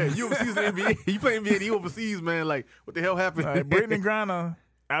crazy. Yeah, you overseas in the NBA. You play NBA and you overseas, man. Like, what the hell happened? Brittany Griner,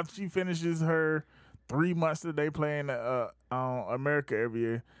 after she finishes her 3 months that they play in America every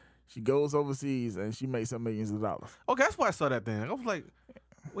year, she goes overseas and she makes some millions of dollars. Okay, that's why I saw that thing. I was like,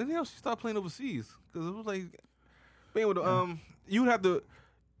 when the hell she started playing overseas? Because it was like,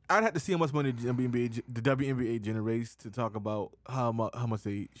 I'd have to see how much money the WNBA generates to talk about how much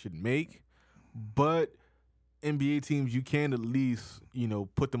they should make. But NBA teams, you can at least,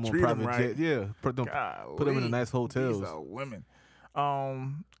 put them on private jets. Yeah, put them in the nice hotels. These are women.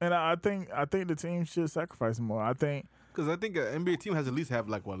 And I think the team should sacrifice more. Because I think an NBA team has at least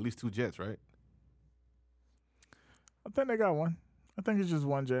 2 jets, right? I think they got one. I think it's just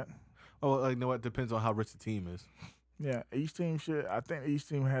one jet. Oh, you know what? Depends on how rich the team is. Yeah, each team should. I think each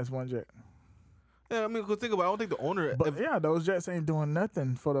team has one jet. Yeah, I mean, because think about it, I don't think the owner... But those jets ain't doing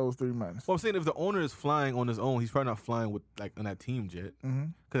nothing for those 3 months. Well, I'm saying if the owner is flying on his own, he's probably not flying with on that team jet.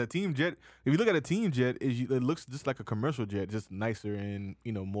 Because a team jet, if you look at a team jet, it looks just like a commercial jet, just nicer and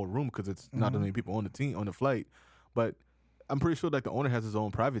more room because it's not that many people on the flight. But I'm pretty sure the owner has his own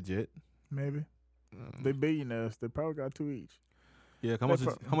private jet. Maybe. They billionaires. They probably got 2 each. Yeah, how much is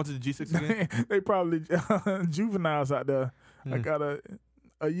the G6 again? They probably juveniles out there. I got a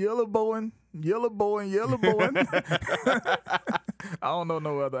yellow Boeing. I don't know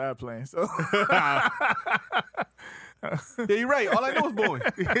no other airplane. So yeah, you're right. All I know is Boeing.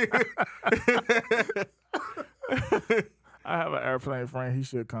 I have an airplane friend. He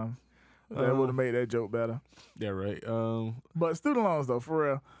should come. That would have made that joke better. Yeah, right. But student loans though, for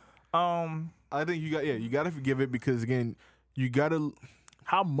real. I think you gotta forgive it because again, you gotta.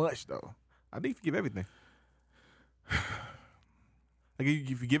 How much though? I think you forgive everything. Like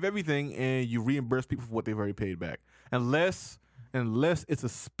you forgive everything and you reimburse people for what they've already paid back, unless it's a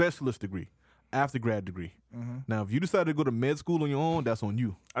specialist degree, after grad degree. Now, if you decide to go to med school on your own, that's on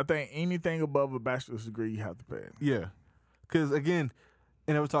you. I think anything above a bachelor's degree, you have to pay it. Yeah, because again,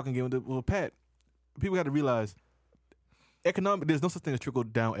 and I was talking again with Pat. People got to realize, there's no such thing as trickle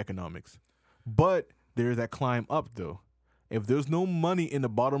down economics, but there's that climb up though. If there's no money in the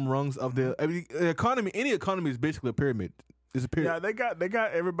bottom rungs of the economy, any economy is basically a pyramid. It's a pyramid. Yeah, they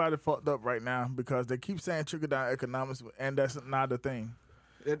got everybody fucked up right now because they keep saying trickle down economics, and that's not a thing.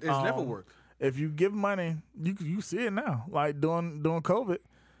 It's never worked. If you give money, you see it now. Like during COVID,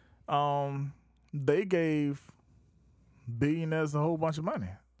 they gave billionaires a whole bunch of money,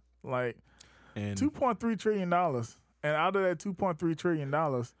 like $2.3 trillion, and out of that $2.3 trillion,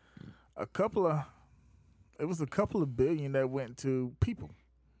 it was a couple of billion that went to people.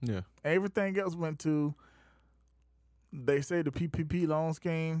 Yeah. Everything else went to, they say, the PPP loan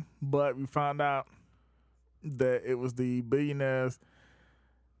scheme, but we found out that it was the billionaires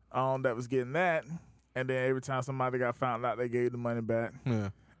that was getting that, and then every time somebody got found out, they gave the money back. Yeah.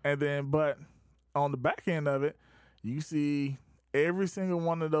 And then, but on the back end of it, you see every single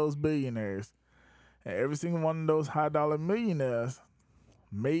one of those billionaires and every single one of those high-dollar millionaires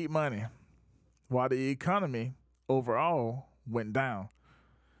made money, while the economy overall went down.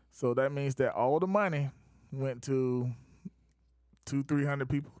 So that means that all the money went to 200-300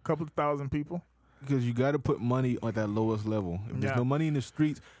 people, a couple of thousand people. Because you got to put money at that lowest level. If there's no money in the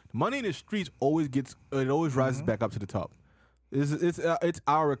streets, always rises back up to the top. It's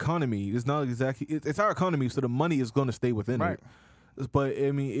our economy. It's not exactly. It's our economy, so the money is going to stay within it. But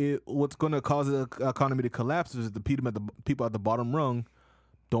I mean, what's going to cause the economy to collapse is the people at the bottom rung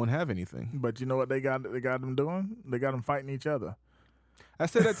don't have anything. But you know what they got them doing? They got them fighting each other. I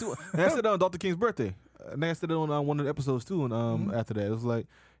said that too. And I said that on Dr. King's birthday. And I said it on one of the episodes too. And after that, it was like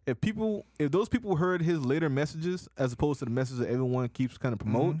if those people heard his later messages as opposed to the message that everyone keeps kind of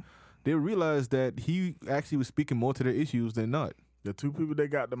promote, they realize that he actually was speaking more to their issues than not. The two people that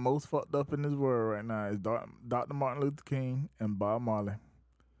got the most fucked up in this world right now is Dr. Martin Luther King and Bob Marley.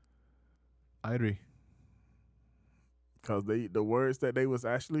 I agree. Because the words that they was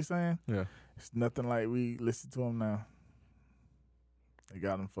actually saying, yeah, it's nothing like we listen to them now. They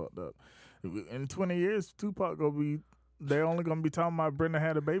got them fucked up. In 20 years, Tupac they're only gonna be talking about Brenda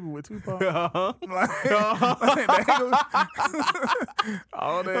had a baby with Tupac.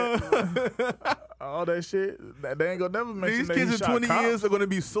 All that shit. They ain't gonna never mention. These that kids he in shot 20 cops. years are gonna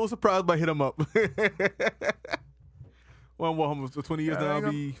be so surprised by Hit 'Em Up. Well, almost 20 years now, I'll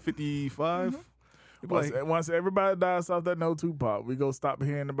be 55. Once everybody dies off that no Tupac, we go stop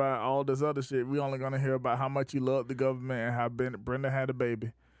hearing about all this other shit. We only gonna hear about how much you love the government and how Brenda had a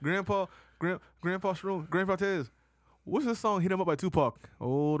baby. Grandpa Shroom, Grandpa Tez. What's the song Hit 'Em Up by Tupac?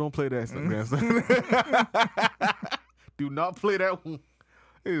 Oh, don't play that, grandson. Do not play that one.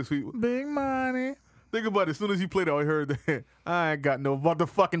 It is sweet. Big money. Think about it. As soon as you played it, I heard that. I ain't got no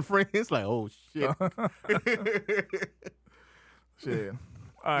motherfucking friends. Like, oh, shit. Shit.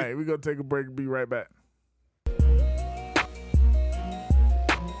 All right, we're going to take a break and be right back.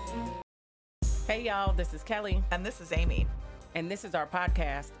 Hey, y'all. This is Kelly. And this is Amy. And this is our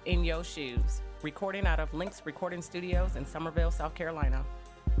podcast, In Your Shoes, recording out of Lynx Recording Studios in Somerville, South Carolina.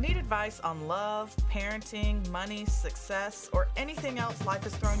 Need advice on love, parenting, money, success, or anything else life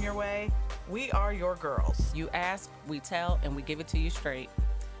has thrown your way? We are your girls. You ask, we tell, and we give it to you straight.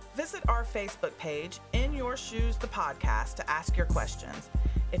 Visit our Facebook page, In Your Shoes, the podcast, to ask your questions.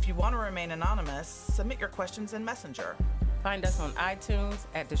 If you want to remain anonymous, submit your questions in Messenger. Find us on iTunes,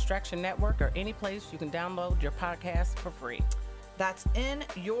 at Distraction Network, or any place you can download your podcast for free. That's In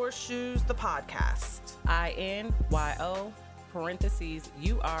Your Shoes, the podcast. INYO, parentheses,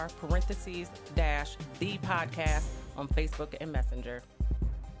 UR, parentheses, dash, the podcast on Facebook and Messenger.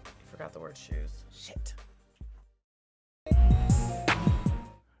 You forgot the word shoes. Shit.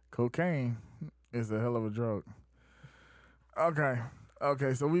 Cocaine is a hell of a drug. Okay,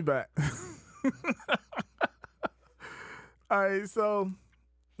 so we back. All right, so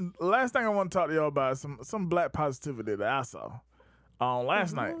last thing I want to talk to y'all about is some black positivity that I saw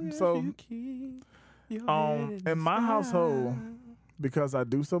last night. So in my household, because I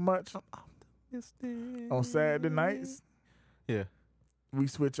do so much on Saturday nights, yeah, we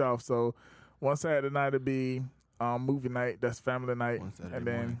switch off. So one Saturday night it'd be movie night, that's family night, and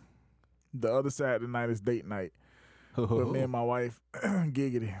then the other Saturday night is date night with me and my wife,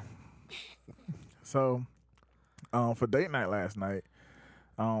 giggity. So for date night last night,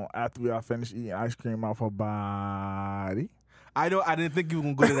 after we all finished eating ice cream off her body. I didn't think you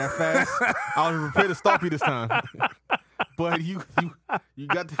were gonna go there that fast. I was prepared to stop you this time, but you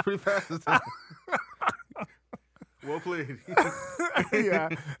got there pretty fast this time. Well played. Yeah,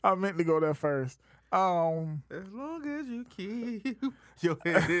 I meant to go there first. As long as you keep your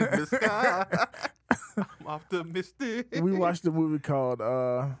head in the sky, I'm optimistic. We watched a movie called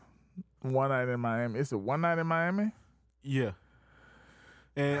One Night in Miami. Is it One Night in Miami? Yeah.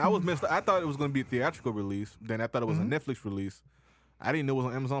 And I was messed up. I thought it was going to be a theatrical release. Then I thought it was a Netflix release. I didn't know it was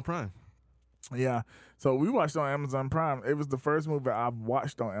on Amazon Prime. Yeah. So we watched it on Amazon Prime. It was the first movie I've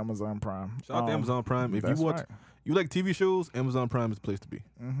watched on Amazon Prime. Shout out to Amazon Prime. If you you like TV shows, Amazon Prime is the place to be.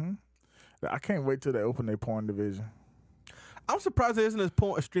 Mm-hmm. I can't wait till they open their porn division. I'm surprised there isn't a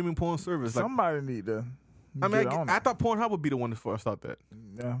streaming porn service. Somebody need to. I thought Pornhub would be the one to first start that.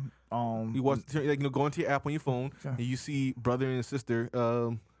 Yeah. You watch, go into your app on your phone, and you see brother and sister.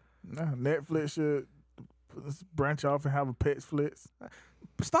 Netflix should branch off and have a Petflix.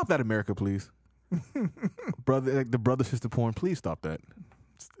 Stop that, America, please. The brother sister porn. Please stop that.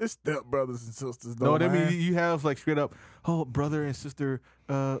 It's step brothers and sisters. No, that means you have like straight up, brother and sister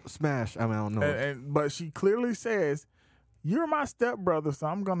smash. I don't know. But she clearly says, "You're my step brother, so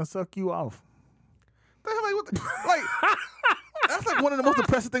I'm gonna suck you off." That's like one of the most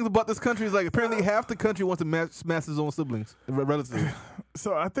depressing things about this country is like apparently half the country wants to smash his own siblings, relatives.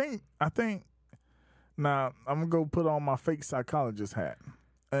 So I think now I'm gonna go put on my fake psychologist hat.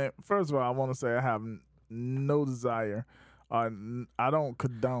 And first of all, I want to say I have no desire. I don't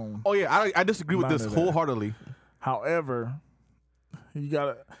condone. Oh yeah, I disagree with this wholeheartedly. However,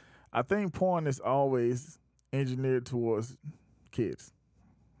 I think porn is always engineered towards kids.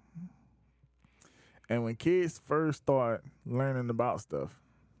 And when kids first start learning about stuff,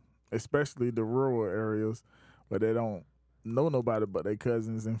 especially the rural areas where they don't know nobody but their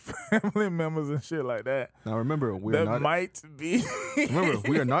cousins and family members and shit like that. Now remember, we are That not. might be. Remember,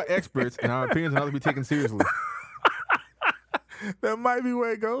 we are not experts, and our opinions are not to be taken seriously. That might be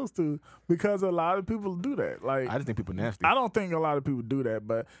where it goes to, because a lot of people do that. Like, I just think people nasty. I don't think a lot of people do that,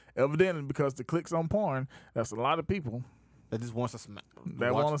 but evidently because the clicks on porn, that's a lot of people That just wants to smack.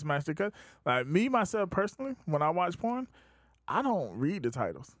 that want to smash their cut. Like me, myself, personally, when I watch porn, I don't read the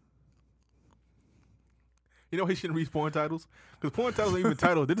titles. You know he shouldn't read porn titles? Because porn titles ain't even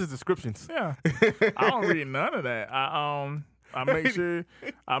titles. They're just descriptions. Yeah, I don't read none of that. I make sure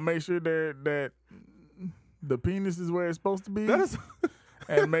that the penis is where it's supposed to be, That is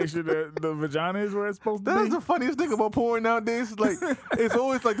and make sure that the vagina is where it's supposed to that be. is the funniest thing about porn nowadays. It's like it's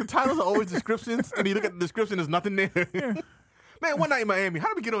always like the titles are always descriptions, and you look at the description, there's nothing there. Man, one night in Miami. How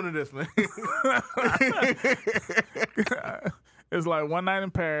did we get onto this, man? It's like one night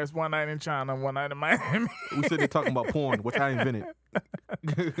in Paris, one night in China, one night in Miami. We said they're talking about porn, which I invented.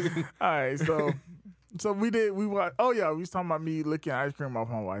 All right, so we watched. Oh yeah, we was talking about me licking ice cream off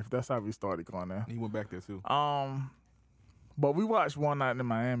my wife. That's how we started going there. He went back there too. But we watched One Night in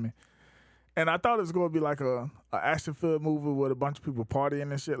Miami, and I thought it was going to be like a action filled movie with a bunch of people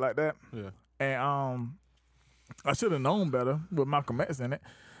partying and shit like that. Yeah. And I should have known better with Malcolm X in it.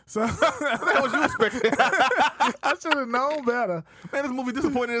 So What was you expecting? I should have known better. Man, this movie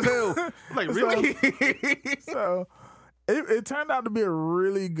disappointing as hell. Like, really? So it turned out to be a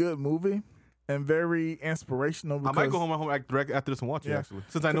really good movie and very inspirational. I might go home direct after this and watch it, Yeah. actually.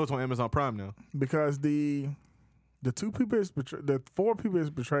 Since I know it's on Amazon Prime now. Because the four people it's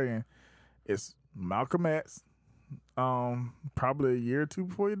portraying is Malcolm X, probably a year or two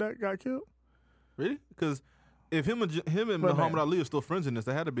before he got killed. Really? Because if him and Wait, Muhammad man. Ali are still friends in this,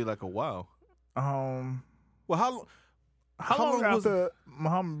 that had to be like a while. How Well, how long long was after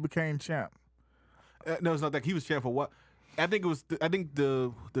Muhammad became champ? No, it's not that he was champ for what? I think it was. I think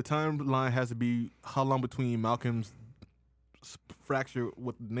the timeline has to be how long between Malcolm's fracture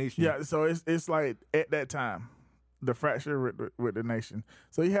with the nation. Yeah, so it's like at that time, the fracture with the nation.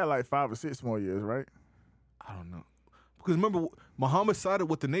 So he had like 5 or 6 more years, right? I don't know, because remember Muhammad sided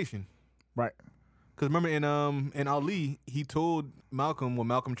with the nation. Right. Because remember in Ali, he told Malcolm when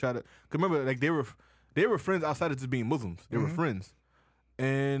Malcolm tried to. Because remember, like they were friends outside of just being Muslims. They were friends,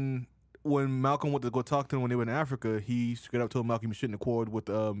 and when Malcolm went to go talk to him when they were in Africa, he straight up told Malcolm he shouldn't accord with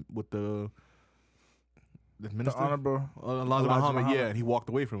the minister, The Honorable Elijah Muhammad. Yeah, and he walked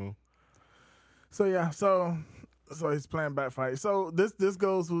away from him. So yeah, so he's playing backfight. So this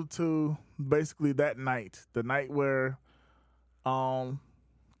goes to basically that night, the night where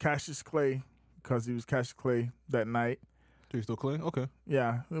Cassius Clay, because he was Cassius Clay that night. So he's still clean? Okay.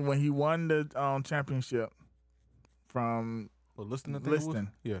 Yeah, when he won the championship from Well, Liston, I think it was?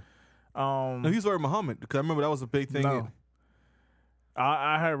 Liston. Yeah. No, he's already Muhammad, because I remember that was a big thing. No.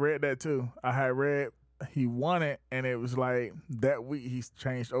 I had read that too. I had read he won it, and it was like that week he's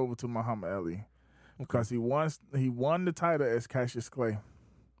changed over to Muhammad Ali because he won the title as Cassius Clay,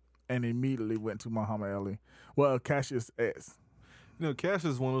 and immediately went to Muhammad Ali. Well, Cassius X. You know, Cash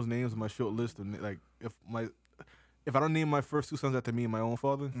is one of those names on my short list. Of, like, if I don't name my first 2 sons after me and my own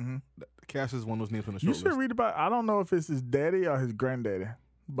father, Cash is one of those names on the You short should list. read about. I don't know if it's his daddy or his granddaddy,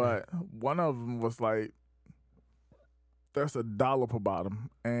 but one of them was like, there's a dollop about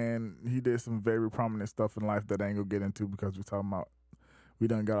him, and he did some very prominent stuff in life that I ain't gonna get into because we're talking about. We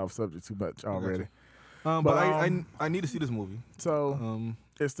done got off subject too much already. But I need to see this movie. So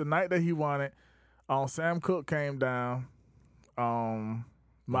it's the night that he won it. Sam Cooke came down.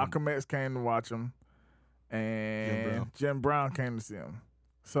 Malcolm X came to watch him, and Jim Brown came to see him.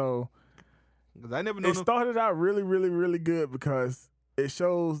 So 'Cause I never know. it started out really, really, really good because it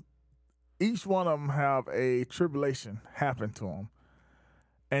shows each one of them have a tribulation happen to them,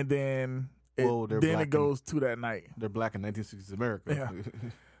 and then it goes to that night. They're black in 1960s America. Yeah.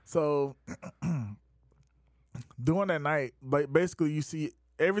 So during that night, like basically you see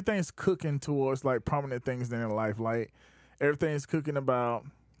everything's cooking towards like prominent things in their life. Like everything's cooking about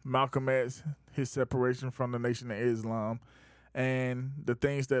Malcolm X, his separation from the Nation of Islam, and the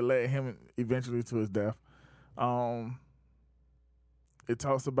things that led him eventually to his death. It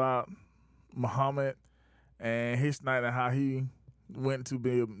talks about Muhammad and his night and how he went to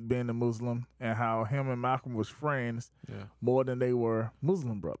being a Muslim and how him and Malcolm was friends more than they were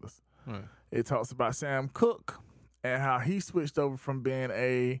Muslim brothers. Right. It talks about Sam Cooke and how he switched over from being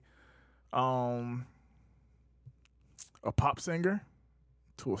a pop singer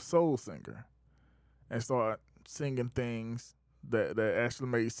to a soul singer and started singing things that actually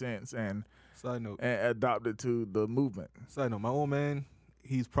made sense and Side note. and adopted to the movement. Side note. My old man,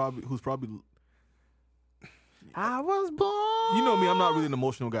 who's probably I was born. You know me, I'm not really an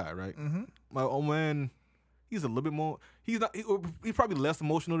emotional guy, right? Mm-hmm. My old man, he's a little bit more. He's probably less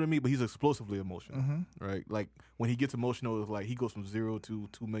emotional than me, but he's explosively emotional, Mm-hmm. right? Like when he gets emotional, it's like he goes from 0 to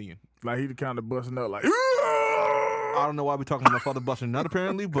 2 million. Like he the kind of busting up like. I don't know why we're talking about my father busting nut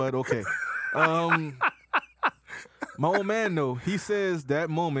apparently, but okay. My old man though, he says that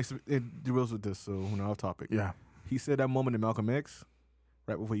moment. It derails with this, so we're off topic. Yeah. He said that moment in Malcolm X,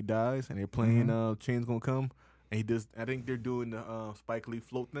 right before he dies, and they're playing "Chains Gonna Come," and he does. I think they're doing the Spike Lee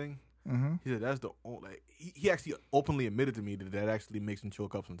float thing. Mm-hmm. He said that's the only. Like, he actually openly admitted to me that actually makes him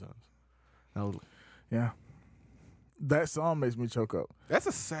choke up sometimes. I was like, Yeah. That song makes me choke up. that's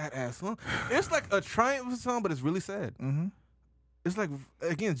a sad ass song. It's like a triumph song, but it's really sad. Mm-hmm. It's like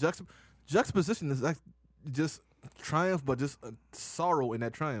again juxtaposition is like just triumph, but just sorrow in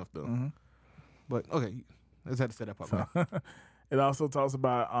that triumph though. Mm-hmm. But okay, I just had to say that part. man. It also talks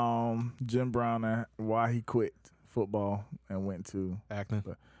about Jim Brown and why he quit football and went to Acting.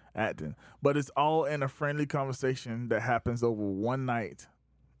 acting. But it's all in a friendly conversation that happens over one night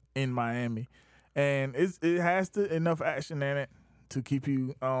in Miami. And it has enough action in it to keep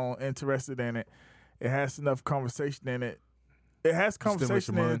you interested in it. It has enough conversation in it. It has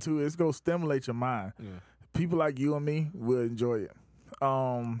conversation in it too. It's going to stimulate your mind. Yeah. People like you and me will enjoy it.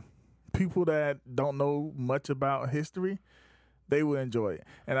 People that don't know much about history, they will enjoy it.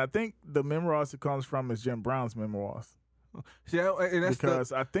 And I think the memoirs it comes from is Jim Brown's memoirs. See, that's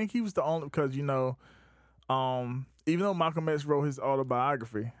Because I think he was the only, because, you know, even though Malcolm X wrote his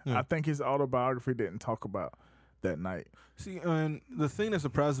autobiography, Yeah. I think his autobiography didn't talk about that night. See, and the thing that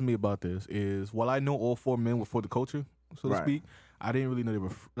surprises me about this is, while I know all four men were for the culture, so to Right. speak, I didn't really know they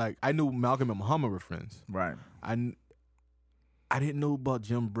were like. I knew Malcolm and Muhammad were friends. Right. I didn't know about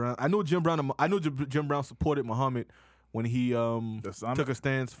Jim Brown. I know Jim Brown. I know Jim Brown supported Muhammad when he The summit. took a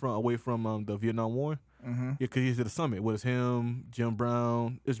stance away from the Vietnam War. Mm-hmm. Yeah, because he's at the summit. It was him, Jim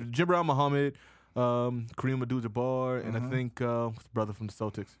Brown. It's Jim Brown, Muhammad, Kareem Abdul-Jabbar, and I think his brother from the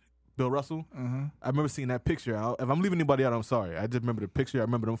Celtics, Bill Russell. Mm-hmm. I remember seeing that picture. If I'm leaving anybody out, I'm sorry. I just remember the picture. I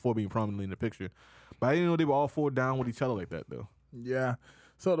remember them four being prominently in the picture. But I didn't know they were all four down with each other like that, though. Yeah.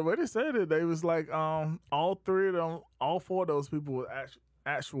 So the way they said it, they was like, all three of them, all four of those people were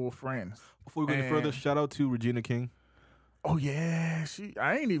actual friends. Before we go any further, And- shout out to Regina King. Oh yeah,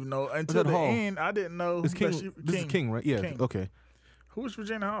 I ain't even know until that the Hall? end. I didn't know It's King. that This is King, right? Yeah. King. Okay. Who was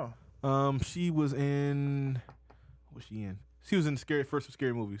Virginia Hall? She was in. What was she in? She was in first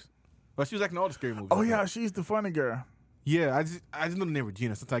scary movies. But she was acting all the scary movies. Oh I yeah, think. she's the funny girl. Yeah. I just know the name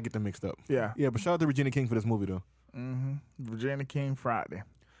Regina. Sometimes I get them mixed up. Yeah. Yeah, but shout out to Regina King for this movie though. Mm-hmm. Virginia King Friday.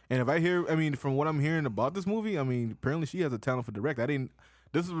 And from what I'm hearing about this movie, apparently she has a talent for direct.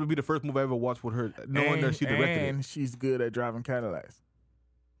 This would be the first movie I ever watched with her, knowing that she directed and it. she's good at driving Cadillacs.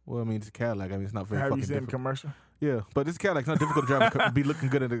 Well, it's a Cadillac. It's not very Have fucking you seen the difficult. commercial? Yeah, but this Cadillac, it's not difficult to be looking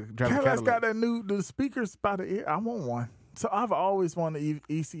good at driving a Cadillac's Cadillac. got that the speakers by the ear. I want one. So I've always wanted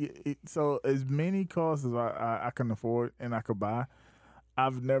EC. So as many cars as I can afford and I could buy,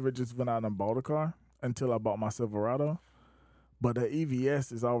 I've never just went out and bought a car until I bought my Silverado. But the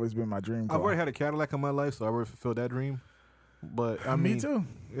EVS has always been my dream car. I've already had a Cadillac in my life, so I already fulfilled that dream. But Me too.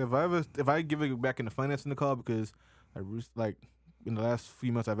 If I give it back into financing the car, because in the last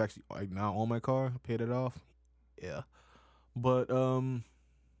few months I've actually now own my car, paid it off. Yeah, but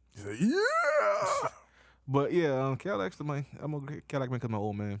Yeah. But yeah, Cadillac's I'm a Cadillac man because my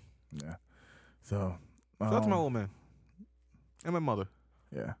old man. Yeah. So. Shout out to my old man and my mother.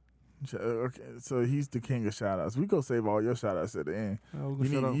 Yeah. Okay, so he's the king of shout outs. We go save all your shout outs at the end.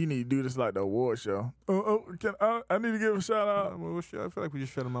 You need to do this like the award show. I need to give a shout out. I feel like we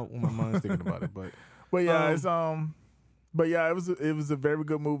just shut him out when my mind's thinking about it. But yeah, it was a very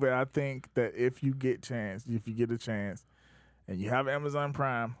good movie. I think that if you get a chance, and you have Amazon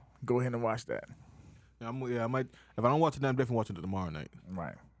Prime, go ahead and watch that. I might. If I don't watch it now, I'm definitely watching it tomorrow night.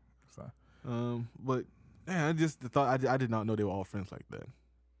 Right. So. But man, I just thought I did not know they were all friends like that.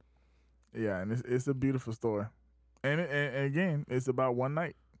 Yeah, and it's a beautiful story, and again, it's about one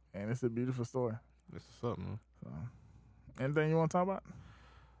night, and it's a beautiful story. That's what's up, man. So, anything you want to talk about?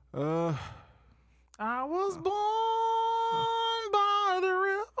 I was born by the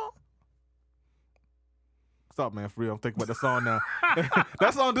river. Stop, man. For real, I'm thinking about that song now.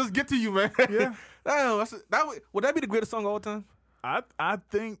 That song does get to you, man. Yeah. Damn, would that be the greatest song of all time? I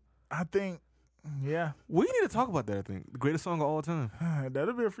think, yeah. We need to talk about that. I think the greatest song of all time.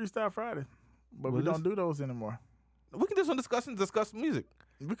 That'll be a Freestyle Friday, but we Will don't do those anymore. We can do some discuss music.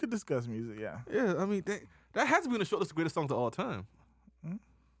 We could discuss music, yeah. Yeah, that has to be on the short list of greatest songs of all time. Hmm?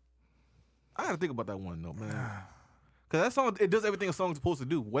 I gotta think about that one though, man. Cause that song, it does everything a song's supposed to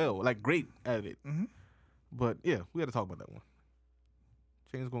do well, like great at it. Mhm. But yeah, we had to talk about that one.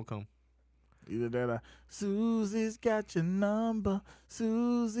 Change gonna come. Either that or Susie's got your number.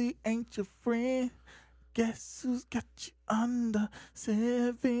 Susie ain't your friend. Guess who's got you under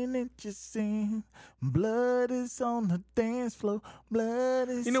 7 inches in? Blood is on the dance floor. Blood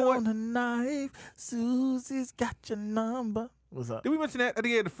is on the knife. Susie's got your number. What's up? Did we mention that? I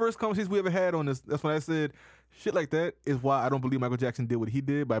think the first conversation we ever had on this, that's when I said shit like that is why I don't believe Michael Jackson did what he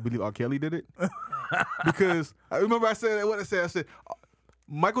did, but I believe R. Kelly did it. Because I remember I said what I said. I said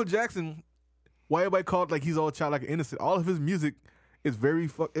Michael Jackson, why everybody called like he's all childlike and innocent. All of his music is very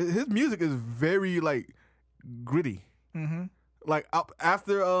his music is very like gritty. Mm-hmm. Like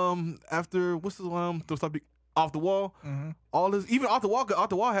after what's the topic Off the Wall. Mm-hmm. All his even Off the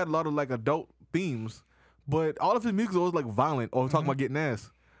Wall had a lot of like adult themes, but all of his music is always like violent or talking about getting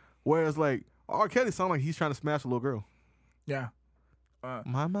ass. Whereas like R. Kelly sound like he's trying to smash a little girl. Yeah.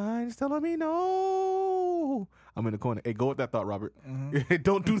 My mind's telling me no. I'm in the corner. Hey, go with that thought, Robert. Mm-hmm.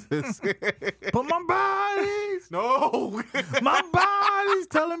 Don't do this. But my body's No. my body's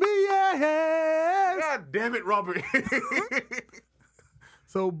telling me yes. God damn it, Robert.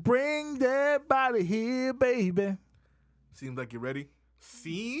 So bring that body here, baby. Seems like you're ready.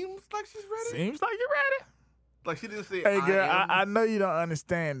 Seems like she's ready. Seems like you're ready. Like she didn't say. Hey, girl, am. I know you don't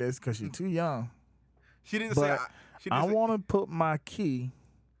understand this because you're too young. She didn't But say. She didn't I say, want to put my key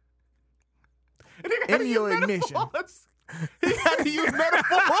And he had to in your use ignition. metaphors. He had to use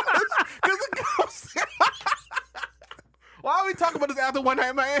metaphors. Because the girl said, why are we talking about this after one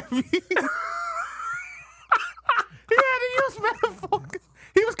night in Miami? He had to use metaphors.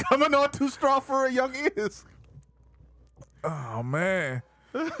 He was coming on too strong for a young ears. Oh man,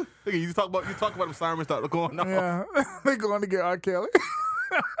 Look, you talk about the sirens start going off. yeah, they're going to get R. Kelly.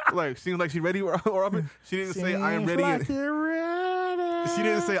 Like seems like she's ready. Robert. She didn't say I am Seems ready. like you're ready. She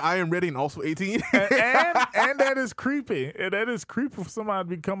didn't say I am ready and also 18. and that is creepy. And that is creepy for somebody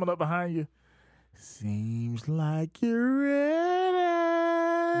to be coming up behind you. Seems like you're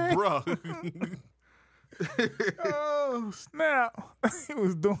ready. Bruh. Oh, snap. He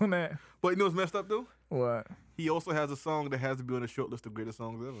was doing that. But you know what's messed up though? What? He also has a song that has to be on the short list of greatest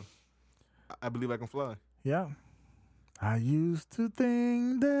songs ever. I Believe I Can Fly. Yeah. I used to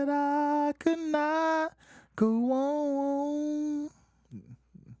think that I could not go on.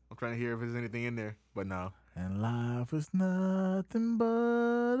 I'm trying to hear if there's anything in there, but no. And life was nothing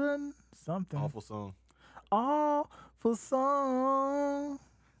but something. Awful song. Awful song.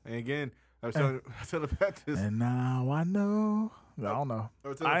 And again, I was telling Pat this. And now I know. I don't know.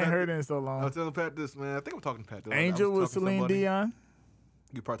 I ain't heard it in so I was long. telling Pat this, man. I think I'm talking to Pat. Angel with Celine Dion.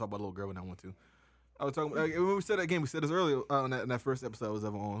 You probably talk about a little girl when I want to. I was talking. When we said that again, we said this earlier in that first episode I was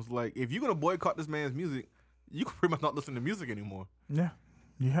ever on. It's like if you're gonna boycott this man's music, you can pretty much not listen to music anymore. Yeah,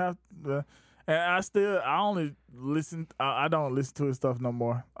 you have. And I only listen. I don't listen to his stuff no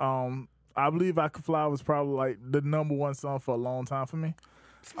more. I Believe I Could Fly was probably like the number one song for a long time for me.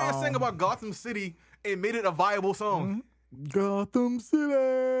 This man sang about Gotham City and made it a viable song. Gotham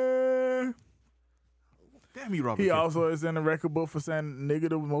City. Damn you, Robert. He also is in the record book for saying nigga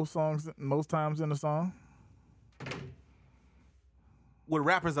the most times in the song. With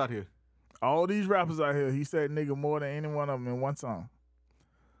rappers out here. All these rappers out here, he said nigga more than any one of them in one song.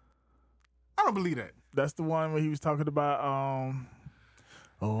 I don't believe that. That's the one where he was talking about,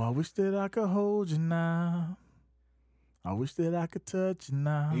 oh, I wish that I could hold you now. I wish that I could touch you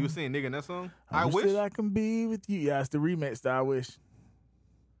now. And you were saying nigga in that song? I wish that I can be with you. Yeah, it's the remix that I wish.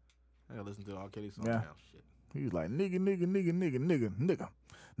 I gotta listen to R. Kelly song Yeah. now. Shit. He was like, nigga, nigga, nigga, nigga, nigga, nigga,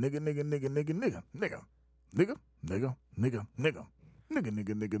 nigga, nigga, nigga, nigga, nigga, nigga, nigga, nigga, nigga, nigga. Nigga,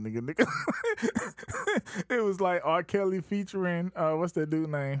 nigga, nigga, nigga, nigga. It was like R. Kelly featuring, what's that dude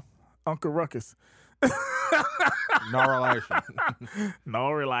name? Uncle Ruckus. No relation.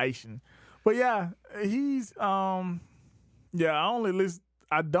 No relation. But yeah, he's, I don't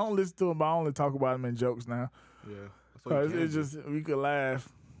listen to him, I only talk about him in jokes now. Yeah. That's what you can It's do. just, we could laugh,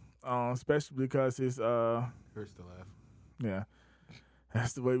 especially because it's, Hurts to laugh. yeah,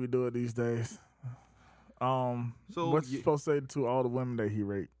 that's the way we do it these days. So What's you supposed to say to all the women that he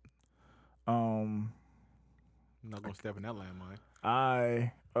raped? I'm not gonna step in that landmine.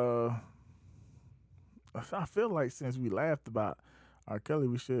 I feel like since we laughed about R. Kelly,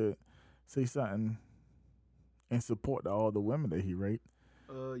 we should say something in support of all the women that he raped.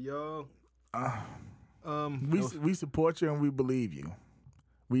 Y'all. We support you and we believe you.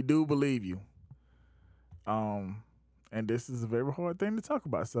 We do believe you. And this is a very hard thing to talk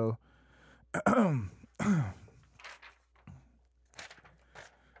about. So,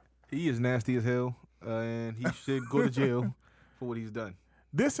 he is nasty as hell, and he should go to jail for what he's done.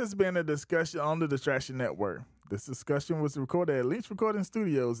 This has been a discussion on the Distraction Network. This discussion was recorded at Lynch Recording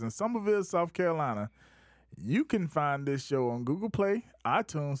Studios in Summerville, South Carolina. You can find this show on Google Play,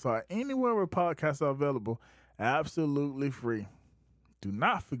 iTunes, or anywhere where podcasts are available, absolutely free. Do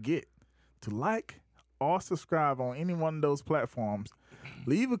not forget to like or subscribe on any one of those platforms.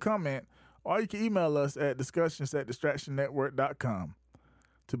 Leave a comment, or you can email us at discussions@distractionnetwork.com.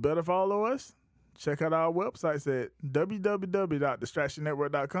 To better follow us, check out our websites at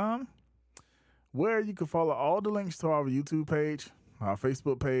www.distractionnetwork.com, where you can follow all the links to our YouTube page, our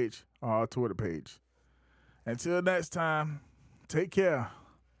Facebook page, or our Twitter page. Until next time, take care.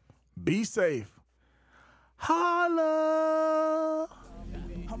 Be safe. Holla!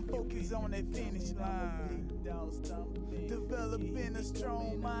 I'm focused on that finish line. Developing a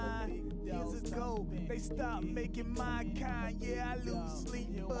strong mind. Years ago, they stopped making my kind. Yeah, I lose sleep,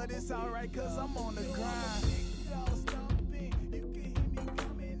 but it's alright, cause I'm on the grind.